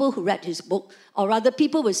the people who read his book, or rather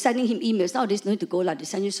people were sending him emails. Nowadays, no need to go, they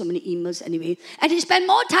send you so many emails anyway. And he spent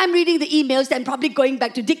more time reading the emails than probably going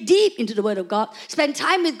back to dig deep into the Word of God, spend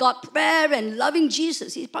time with God, prayer and loving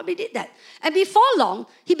Jesus. He probably did that. And before long,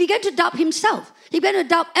 he began to doubt himself. He began to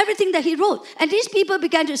doubt everything that he wrote. And these people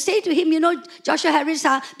began to say to him, Joshua Harris,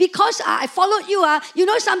 because I followed you, you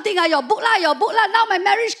know something, your book, now my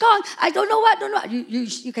marriage gone. I don't know what.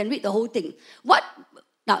 You can read the whole thing.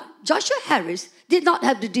 Now, Joshua Harris did not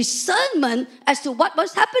have the discernment as to what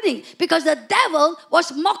was happening because the devil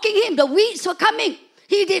was mocking him. The weeds were coming.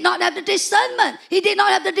 He did not have the discernment. He did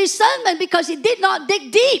not have the discernment because he did not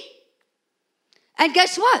dig deep. And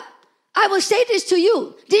guess what? I will say this to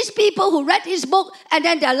you. These people who read his book and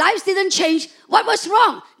then their lives didn't change, what was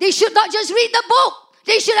wrong? They should not just read the book.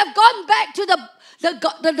 They should have gone back to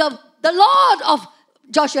the Lord of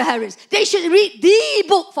Joshua Harris. They should read the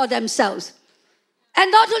book for themselves. And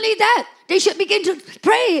not only that, they should begin to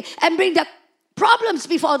pray and bring their problems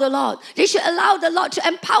before the Lord. They should allow the Lord to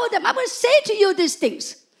empower them. I'm going to say to you these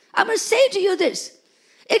things. I'm going to say to you this.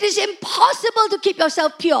 It is impossible to keep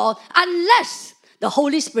yourself pure unless the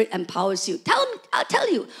Holy Spirit empowers you. I'll tell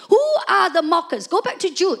you, who are the mockers? Go back to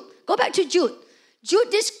Jude. Jude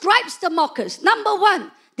describes the mockers. Number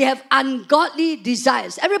one, they have ungodly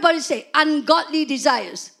desires. Everybody say, ungodly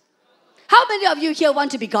desires. How many of you here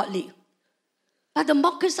want to be godly? But the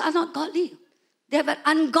mockers are not godly. They have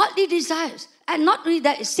ungodly desires. And not only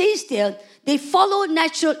that, it says there, they follow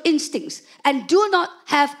natural instincts and do not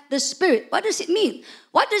have the Spirit. What does it mean?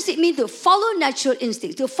 What does it mean to follow natural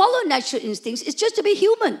instincts? To follow natural instincts is just to be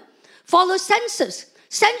human. Follow senses,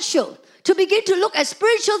 sensual. To begin to look at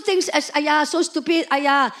spiritual things as, so stupid,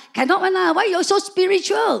 cannot, why you're so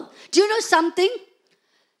spiritual? Do you know something?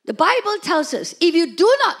 The Bible tells us, if you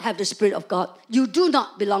do not have the Spirit of God, you do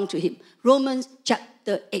not belong to Him. Romans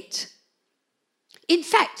chapter 8. In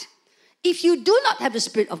fact, if you do not have the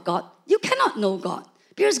Spirit of God, you cannot know God.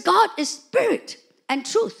 Because God is Spirit and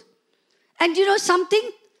truth. And you know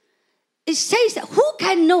something? It says that who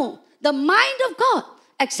can know the mind of God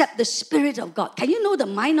except the Spirit of God? Can you know the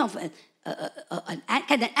mind of an ant?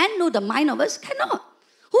 Can an ant know the mind of us? Cannot.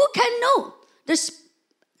 Who can know the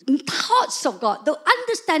thoughts of God, the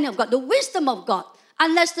understanding of God, the wisdom of God,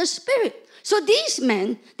 unless the Spirit? So these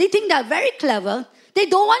men, they think they're very clever. They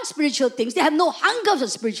don't want spiritual things. They have no hunger for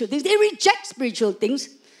spiritual things. They reject spiritual things.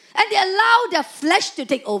 And they allow their flesh to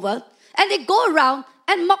take over. And they go around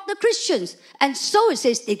and mock the Christians. And so it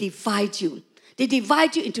says they divide you. They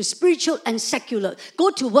divide you into spiritual and secular. Go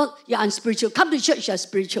to work, you're unspiritual. Come to church, you're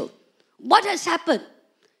spiritual. What has happened?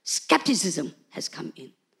 Skepticism has come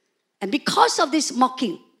in. And because of this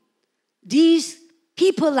mocking, these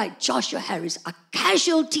people like Joshua Harris are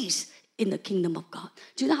casualties in the kingdom of God.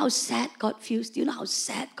 Do you know how sad God feels?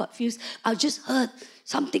 I just heard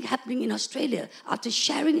something happening in Australia. After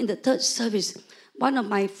sharing in the third service, one of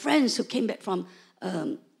my friends who came back from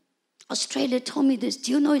Australia told me this.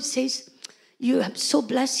 Do you know it says, you are so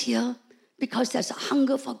blessed here because there's a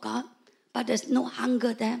hunger for God, but there's no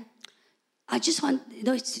hunger there. I just want,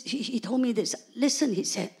 he told me this. Listen, he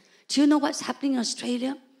said, do you know what's happening in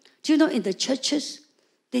Australia? Do you know in the churches,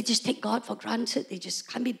 they just take God for granted. They just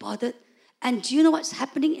can't be bothered. And do you know what's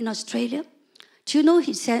happening in Australia? Do you know,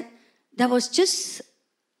 he said, there was just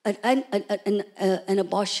an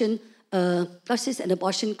abortion, an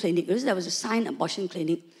abortion clinic. There was a sign abortion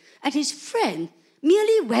clinic. And his friend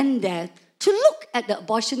merely went there to look at the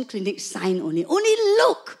abortion clinic sign only. Only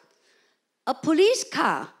look. A police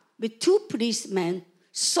car with two policemen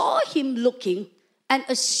saw him looking and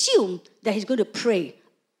assumed that he's going to pray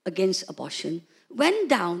against abortion, went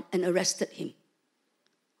down and arrested him.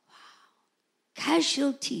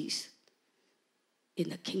 Casualties in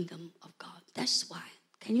the kingdom of God. That's why.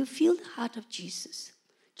 Can you feel the heart of Jesus?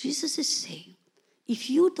 Jesus is saying, if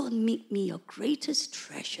you don't make me your greatest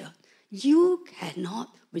treasure, you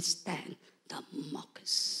cannot withstand the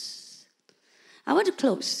mockers. I want to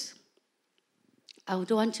close. I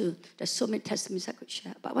don't want to, there's so many testimonies I could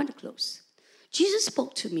share, but I want to close. Jesus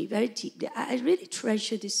spoke to me very deeply. I really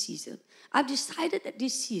treasure this season. I've decided that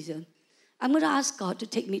this season, I'm going to ask God to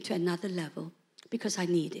take me to another level because I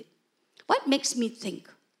need it. What makes me think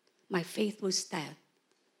my faith will stand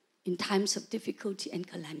in times of difficulty and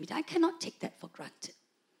calamity? I cannot take that for granted.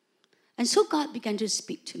 And so God began to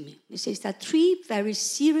speak to me. He says that 3 very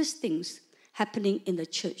serious things happening in the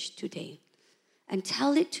church today. And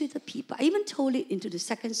tell it to the people. I even told it into the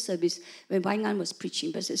second service when Wai was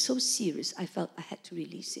preaching, but it's so serious, I felt I had to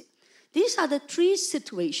release it. These are the 3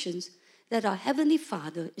 situations that our Heavenly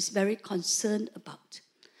Father is very concerned about.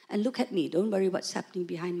 And look at me, don't worry what's happening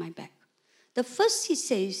behind my back. The first he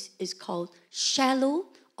says is called shallow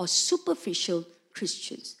or superficial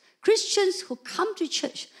Christians. Christians who come to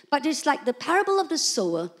church, but it's like the parable of the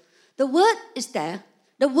sower. The word is there.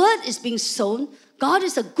 The word is being sown. God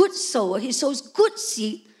is a good sower. He sows good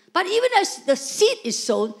seed. But even as the seed is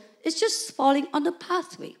sown, it's just falling on the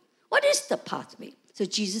pathway. What is the pathway? So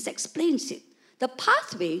Jesus explains it. The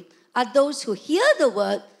pathway are those who hear the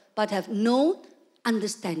word but have no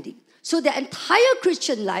understanding. So their entire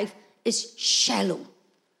Christian life is shallow.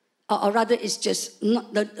 Or rather, it's just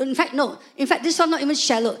not. In fact, this one not even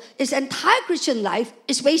shallow. His entire Christian life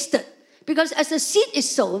is wasted. Because as the seed is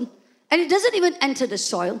sown, and it doesn't even enter the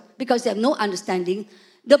soil because they have no understanding,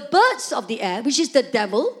 the birds of the air, which is the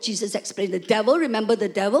devil, Jesus explained the devil, remember the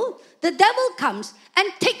devil? The devil comes and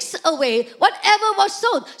takes away whatever was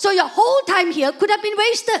sown. So your whole time here could have been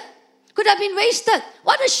wasted. Could have been wasted.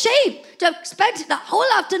 What a shame to have spent the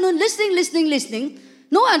whole afternoon listening,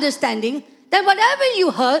 no understanding. Then whatever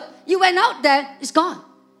you heard, you went out there, it's gone.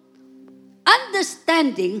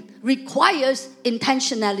 Understanding requires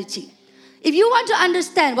intentionality. If you want to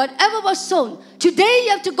understand whatever was sown, today you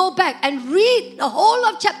have to go back and read the whole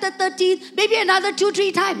of chapter 13, maybe another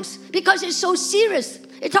 2-3 times, because it's so serious.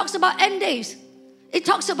 It talks about end days. It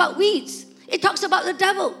talks about weeds. It talks about the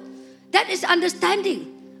devil. That is understanding.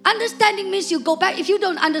 Understanding means you go back. If you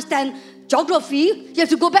don't understand geography, you have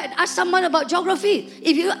to go back and ask someone about geography.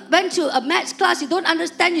 If you went to a maths class, you don't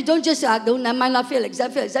understand, you don't just say, don't mind, I fail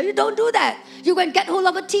exam. You don't do that. You go and get hold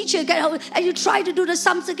of a teacher, and you try to do the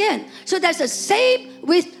sums again. So that's the same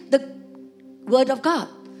with the Word of God.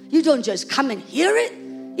 You don't just come and hear it.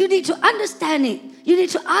 You need to understand it. You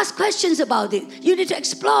need to ask questions about it. You need to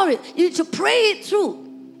explore it. You need to pray it through.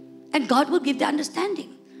 And God will give the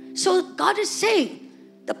understanding. So God is saying,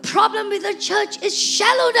 the problem with the church is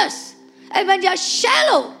shallowness. And when they are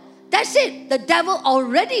shallow, that's it. The devil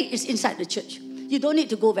already is inside the church. You don't need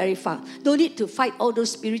to go very far. Don't need to fight all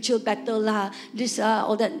those spiritual battle,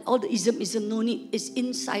 all that, all the ism, no need. It's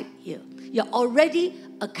inside here. You're already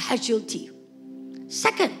a casualty.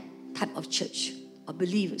 Second type of church or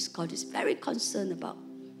believers God is very concerned about.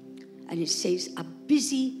 And it says are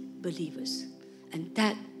busy believers. And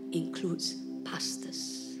that includes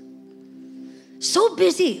pastors. So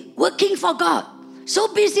busy working for God.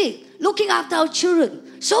 So busy looking after our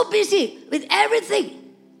children. So busy with everything.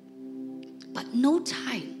 But no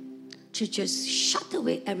time to just shut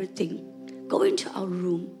away everything, go into our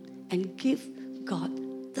room and give God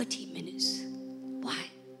 30 minutes. Why?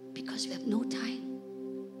 Because we have no time.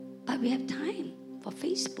 But we have time for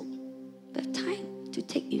Facebook. We have time to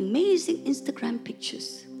take amazing Instagram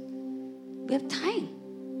pictures. We have time.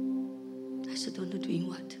 I still don't know doing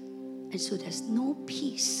what. And so there's no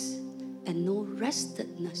peace and no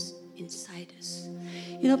restedness inside us.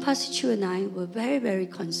 You know, Pastor Choo and I were very, very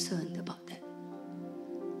concerned about that.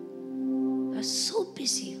 We're so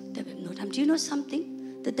busy that we have no time. Do you know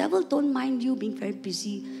something? The devil don't mind you being very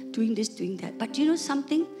busy, doing this, doing that. But do you know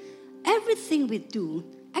something? Everything we do,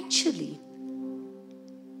 actually,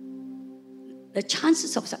 the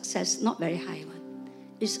chances of success, not very high one.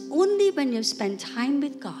 It's only when you spend time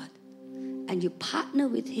with God and you partner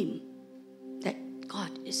with Him that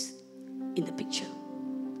God is in the picture.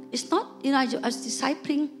 It's not, I was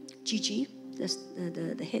discipling Gigi,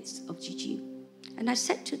 the heads of Gigi, and I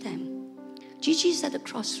said to them, Gigi is at the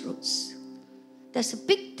crossroads. There's a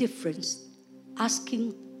big difference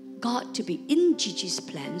asking God to be in Gigi's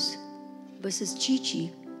plans versus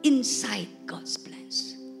Gigi inside God's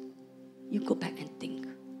plans. You go back and think.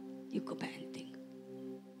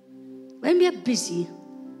 When we are busy,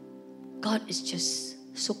 God is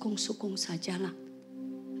just sokong saja lah.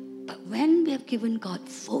 But when we have given God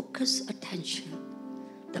focused attention,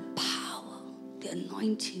 the power, the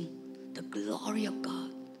anointing, the glory of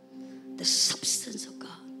God, the substance of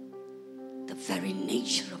God, the very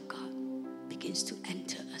nature of God begins to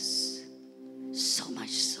enter us. So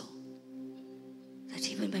much so that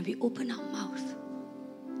even when we open our mouth,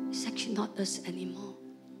 it's actually not us anymore.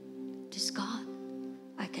 It is God.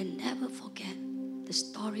 I can never forget the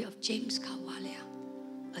story of James Kawalia,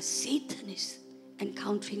 a Satanist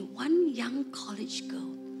encountering one young college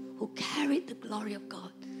girl who carried the glory of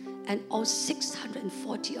God, and all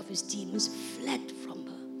 640 of his demons fled from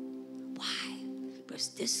her. Why? Because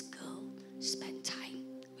this girl spent time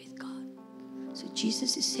with God. So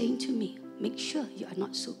Jesus is saying to me, make sure you are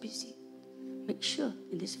not so busy. Make sure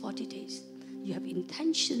in these 40 days You have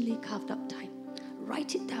intentionally carved out time.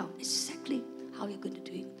 Write it down exactly how you're going to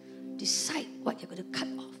do it. Decide what you're going to cut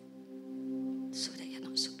off so that you're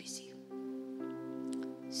not so busy.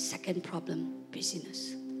 Second problem,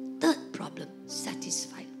 busyness. Third problem,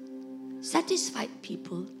 satisfied. Satisfied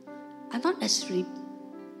people are not necessarily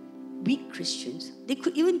weak Christians. They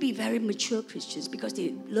could even be very mature Christians because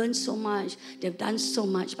they learned so much, they've done so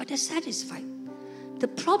much, but they're satisfied. The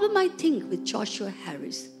problem, I think, with Joshua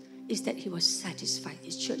Harris is that he was satisfied.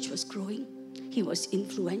 His church was growing. He was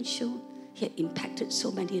influential. He had impacted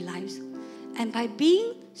so many lives. And by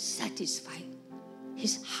being satisfied,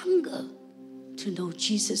 his hunger to know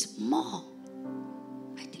Jesus more,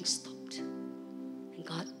 I think, stopped. And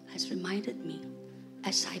God has reminded me,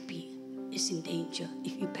 SIP is in danger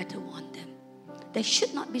if you better warn them. They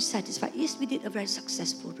should not be satisfied. Yes, we did a very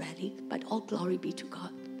successful rally, but all glory be to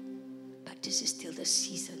God. But this is still the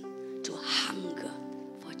season to hunger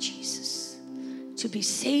for Jesus. To be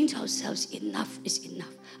saying to ourselves, enough is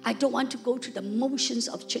enough. I don't want to go through the motions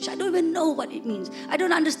of church. I don't even know what it means. I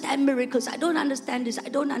don't understand miracles. I don't understand this. I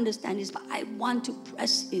don't understand this. But I want to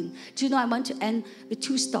press in. Do you know, I want to end with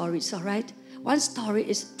 2 stories, all right? One story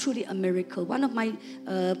is truly a miracle. One of my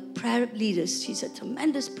prayer leaders, she's a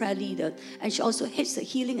tremendous prayer leader, and she also heads the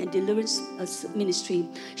healing and deliverance ministry.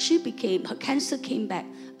 Her cancer came back.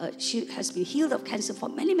 She has been healed of cancer for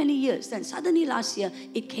many, many years. Then suddenly last year,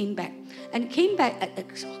 it came back. And came back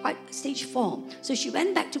at stage 4. So she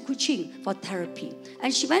went back to Kuching for therapy.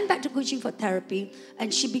 And she went back to Kuching for therapy.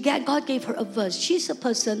 And God gave her a verse. She's a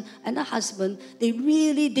person and a husband. They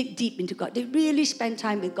really dig deep into God. They really spend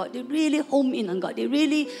time with God. They really home in on God. They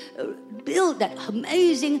really build that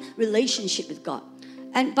amazing relationship with God.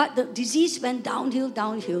 But the disease went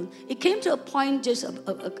downhill. It came to a point just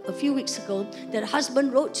a few weeks ago that a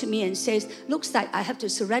husband wrote to me and says, looks like I have to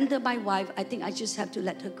surrender my wife. I think I just have to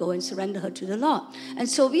let her go and surrender her to the Lord. And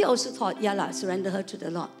so we also thought, surrender her to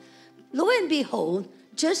the Lord. Lo and behold,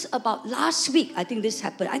 just about last week, I think this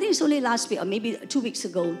happened. I think it's only last week or maybe 2 weeks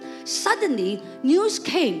ago. Suddenly, news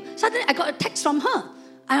came. Suddenly, I got a text from her.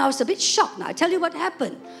 And I was a bit shocked. Now, I tell you what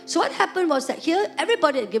happened. So what happened was that here,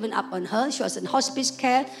 everybody had given up on her. She was in hospice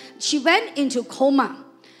care. She went into coma.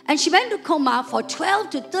 And she went to coma for 12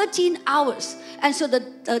 to 13 hours. And so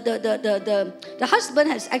the husband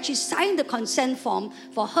has actually signed the consent form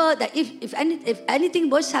for her that if anything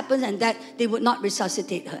worse happens and that they would not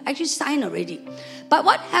resuscitate her. Actually signed already. But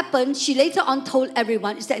what happened, she later on told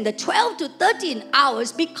everyone, is that in the 12 to 13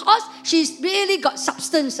 hours, because she's really got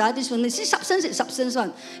substance, this one, see, substance is substance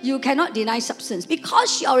one. You cannot deny substance. Because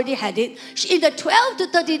she already had it, in the 12 to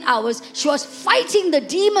 13 hours, she was fighting the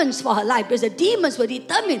demons for her life because the demons were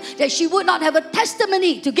determined that she would not have a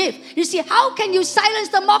testimony to give. You see, how can you silence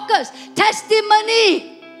the mockers?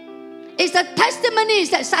 Testimony. It's the testimonies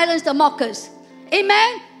that silence the mockers.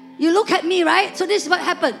 Amen? You look at me, right? So this is what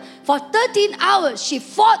happened. For 13 hours, she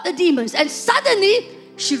fought the demons. And suddenly,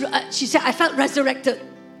 she said, I felt resurrected.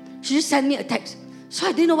 She just sent me a text. So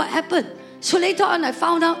I didn't know what happened. So later on, I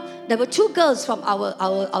found out there were 2 girls from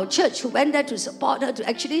our church who went there to support her, to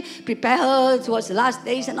actually prepare her towards the last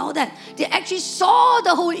days and all that. They actually saw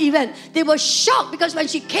the whole event. They were shocked because when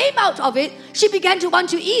she came out of it, she began to want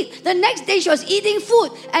to eat. The next day, she was eating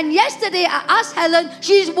food. And yesterday, I asked Helen,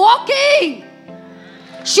 she's walking.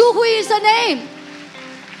 Choo, who is her name?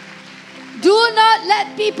 Do not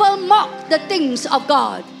let people mock the things of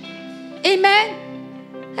God.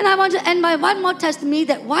 Amen? And I want to end by one more testimony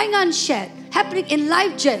that Waingan shared, happening in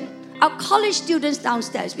Life Gen. Our college students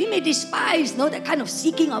downstairs, we may despise, that kind of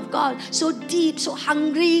seeking of God, so deep, so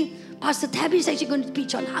hungry. Pastor Tabby is actually going to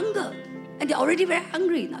preach on hunger. And they're already very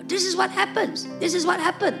hungry. Now, this is what happens. This is what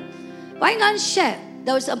happened. Waingan shared,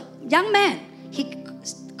 there was a young man,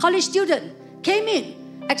 college student, came in,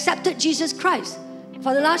 accepted Jesus Christ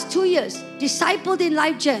for the last 2 years, discipled in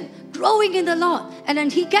Life Gen, growing in the Lord. And then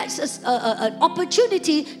he gets an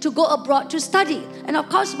opportunity to go abroad to study. And of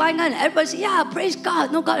course, by now, everybody says, praise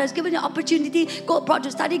God. No, God has given you an opportunity. Go abroad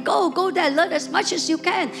to study. Go there. Learn as much as you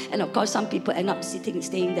can. And of course, some people end up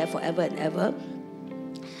staying there forever and ever.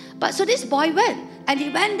 But so this boy went. And he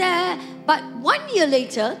went there. But 1 year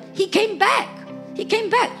later, he came back.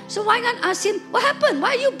 So Waingan asked him, what happened?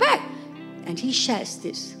 Why are you back? And he shares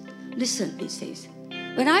this. Listen, he says,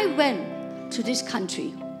 when I went to this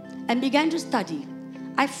country and began to study,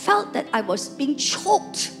 I felt that I was being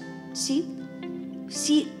choked. See?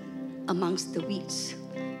 Seed amongst the weeds.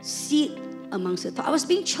 Seed amongst the thorns. I was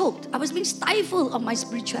being choked. I was being stifled of my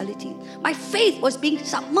spirituality. My faith was being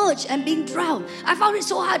submerged and being drowned. I found it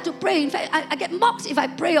so hard to pray. In fact, I get mocked if I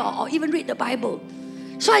pray or even read the Bible.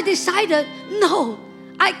 So I decided, no,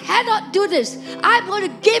 I cannot do this. I'm going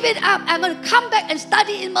to give it up. I'm going to come back and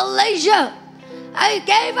study in Malaysia. I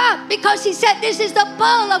gave up because he said this is the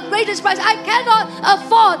pearl of greatest price. I cannot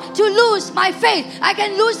afford to lose my faith. I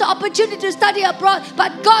can lose the opportunity to study abroad,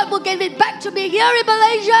 but God will give it back to me here in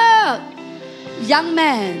Malaysia. Young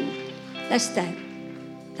man, let's stand.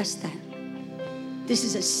 Let's stand. This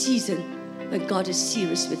is a season when God is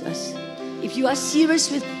serious with us. If you are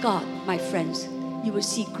serious with God, my friends, you will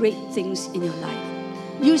see great things in your life.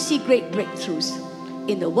 You see great breakthroughs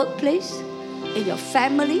in the workplace, in your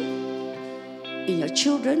family, in your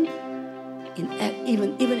children,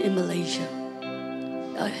 even in Malaysia.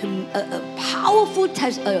 A powerful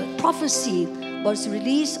prophecy was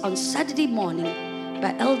released on Saturday morning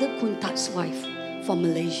by Elder Kuntat's wife from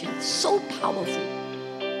Malaysia. So powerful.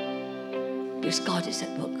 Because God is at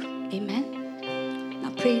work. Amen.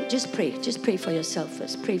 Now pray, just pray for yourself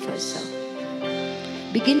first. Pray for yourself.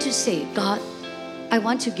 Begin to say, God, I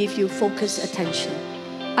want to give you focused attention.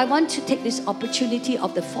 I want to take this opportunity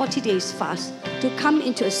of the 40 days fast to come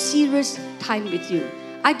into a serious time with you.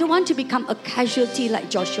 I don't want to become a casualty like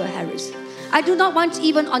Joshua Harris. I do not want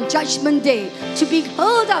even on Judgment Day to be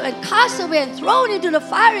hurled out and cast away and thrown into the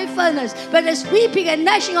fiery furnace where there's weeping and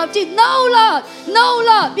gnashing of teeth. No, Lord. No,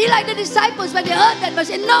 Lord. Be like the disciples when they heard that verse.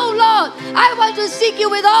 No, Lord. I want to seek you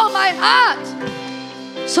with all my heart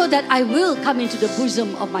so that I will come into the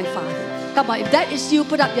bosom of my Father. Come on. If that is you,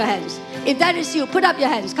 put up your hands. If that is you, put up your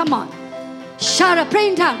hands. Come on. Shout out, pray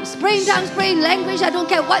in tongues, pray in language. I don't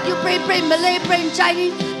care what you pray in Malay, pray in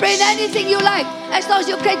Chinese, pray in anything you like. As long as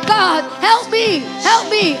you pray, God, help me.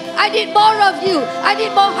 I need more of you. I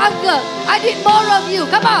need more hunger. I need more of you.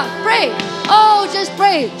 Come on, pray. Oh, just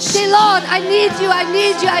pray. Say, Lord, I need you. I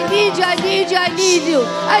need you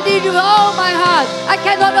with all my heart. I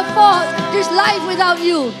cannot afford this life without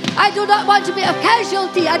you. I do not want to be a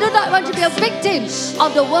casualty. I do not want to be a victim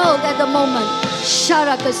of the world at the moment.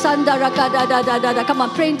 Come on,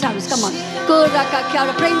 pray in tongues. Come on.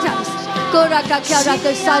 Pray in tongues.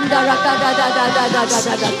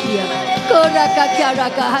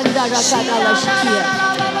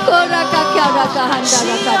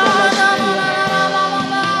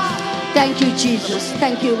 Thank you, Jesus.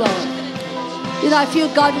 Thank you, Lord. You know, I feel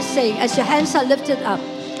God is saying, as your hands are lifted up,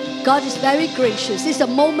 God is very gracious. This is a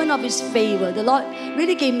moment of His favor. The Lord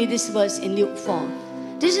really gave me this verse in Luke 4.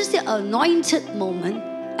 This is the anointed moment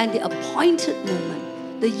and the appointed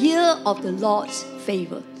moment, the year of the Lord's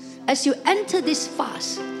favor. As you enter this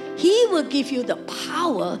fast, He will give you the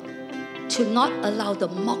power to not allow the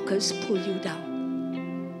mockers pull you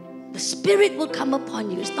down. The Spirit will come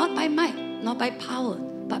upon you. It's not by might, not by power,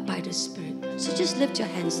 but by the Spirit. So just lift your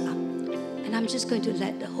hands up. And I'm just going to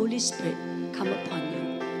let the Holy Spirit come upon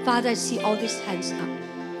you. Father, I see all these hands up.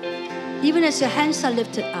 Even as your hands are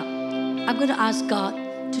lifted up, I'm going to ask God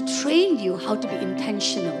to train you how to be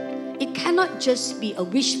intentional. It cannot just be a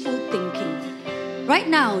wishful thinking. Right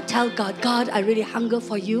now, tell God, God, I really hunger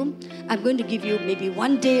for you. I'm going to give you maybe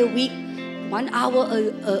 1 day a week, 1 hour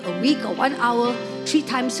a week, or 1 hour 3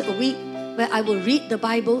 times a week, where I will read the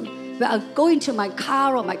Bible, where I'll go into my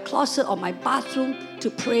car or my closet or my bathroom to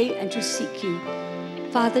pray and to seek you.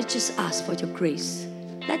 Father, just ask for your grace.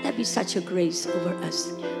 Let there be such a grace over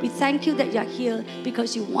us. We thank you that you're here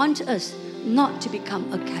because you want us not to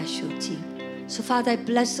become a casualty. So Father, I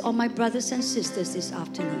bless all my brothers and sisters this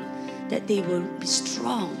afternoon, that they will be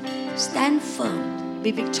strong, stand firm,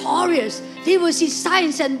 be victorious. They will see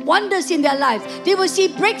signs and wonders in their life. They will see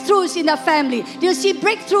breakthroughs in their family. They'll see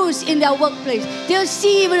breakthroughs in their workplace. They'll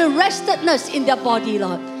see even a restedness in their body,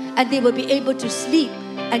 Lord. And they will be able to sleep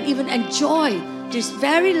and even enjoy this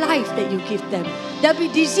very life that you give them. There'll be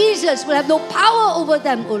diseases will have no power over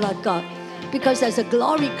them, oh Lord God, because there's a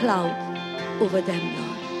glory cloud over them,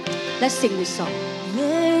 Lord. Let's sing this song.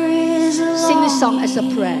 Sing this song as a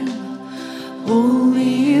prayer. Only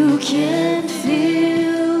you can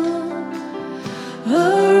feel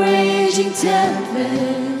a raging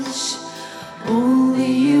tempest.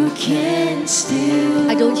 Only you can still.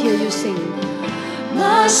 I don't hear you sing.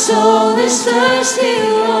 My soul is thirsty,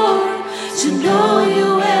 Lord, to know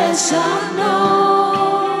you as I know.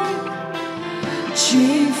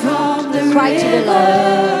 Drink from the Cry to the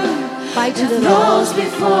Lord. Cry to the Lord.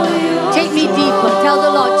 Take me deeper. Tell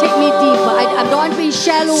the Lord, take me deeper. I don't want to be in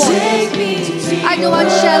shallow waters. I don't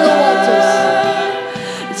want shallow waters.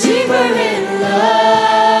 Deeper in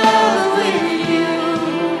love with you.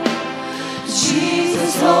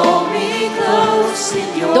 Jesus, hold me close in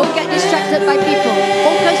your Don't get distracted by people.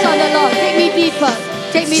 Focus on the Lord. Take me deeper.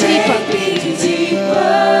 Take me deeper.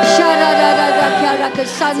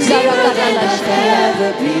 Deeper than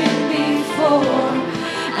ever been before.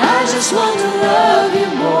 I just want to love you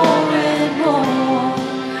more and more.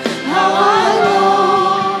 How I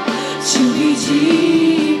long to be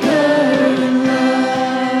deeper in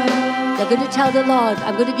love. You're going to tell the Lord,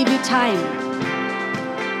 I'm going to give you time.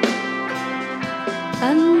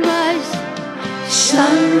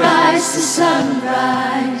 Sunrise to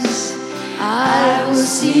sunrise, I will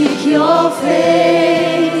seek your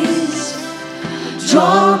face.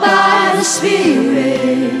 Drawn by the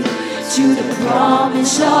Spirit to the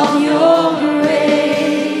promise of your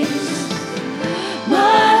grace.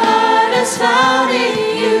 My heart has found in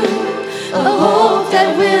you a hope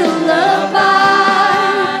that will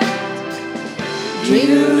abide.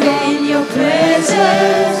 Here in your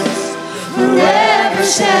presence, forever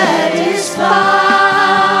satisfied.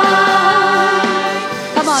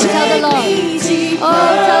 Come on, tell the Lord.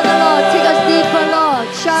 Oh, tell the Lord. Take us deeper, Lord.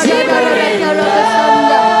 Hallelujah,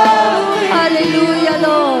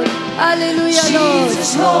 Lord. Hallelujah, Lord.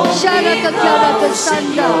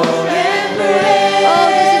 Oh,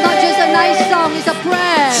 this is not just a nice song, it's a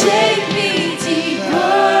prayer. Take me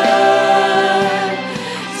deeper,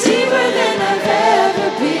 deeper than I've ever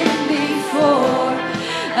been before.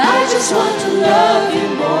 I just want to love you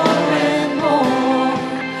more and more.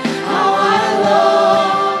 How I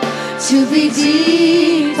long to be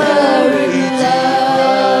deeper in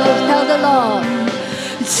love. Tell the Lord.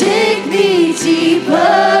 Take me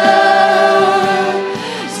deeper,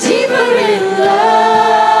 deeper in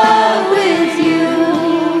love with you.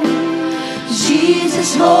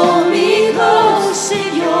 Jesus, hold me close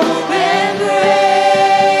in your embrace.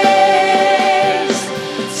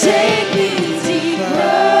 Take me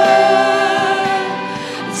deeper,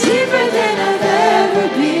 deeper than I've ever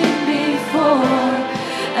been before.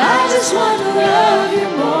 I just want to love you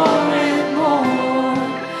more and more.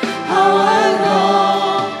 How I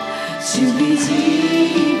long to be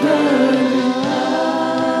deeper in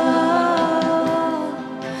love.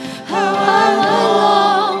 How I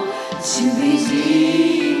long to be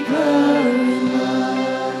deeper in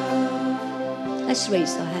love. Let's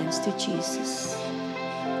raise our hands to Jesus.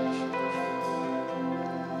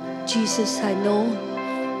 Jesus, I know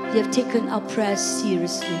you have taken our prayers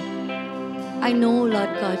seriously. I know,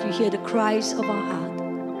 Lord God, you hear the cries of our heart.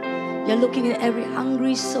 You're looking at every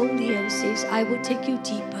hungry soul here and says, I will take you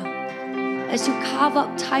deeper. As you carve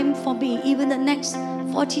out time for me, even the next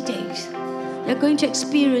 40 days, you're going to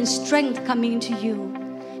experience strength coming into you.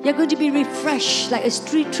 You're going to be refreshed like a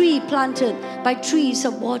tree planted by trees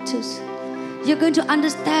of waters. You're going to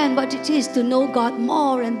understand what it is to know God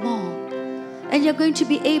more and more. And you're going to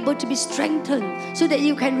be able to be strengthened so that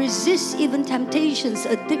you can resist even temptations,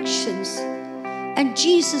 addictions. And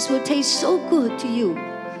Jesus will taste so good to you,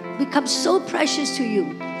 become so precious to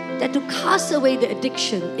you, that to cast away the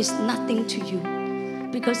addiction is nothing to you.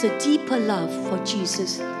 Because a deeper love for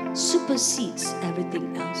Jesus supersedes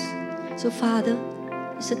everything else. So Father,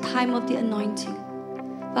 it's a time of the anointing.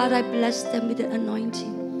 Father, I bless them with the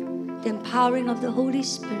anointing, the empowering of the Holy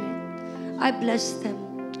Spirit. I bless them.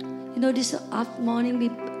 You know, this morning we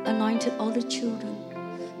anointed all the children.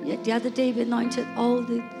 Yet the other day we anointed all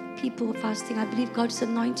the people fasting. I believe God is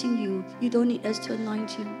anointing you. You don't need us to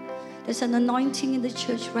anoint you. There's an anointing in the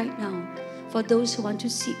church right now for those who want to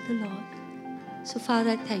seek the Lord. So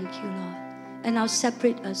Father, I thank you, Lord. And now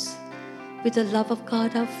separate us with the love of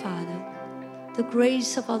God our Father, the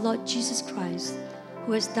grace of our Lord Jesus Christ,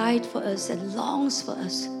 who has died for us and longs for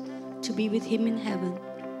us to be with Him in heaven,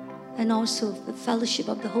 and also the fellowship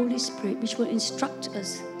of the Holy Spirit, which will instruct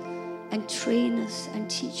us and train us and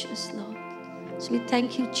teach us, Lord. So we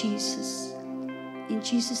thank you, Jesus. In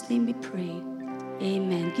Jesus' name we pray.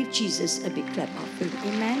 Amen. Give Jesus a big clap offering.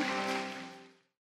 Amen.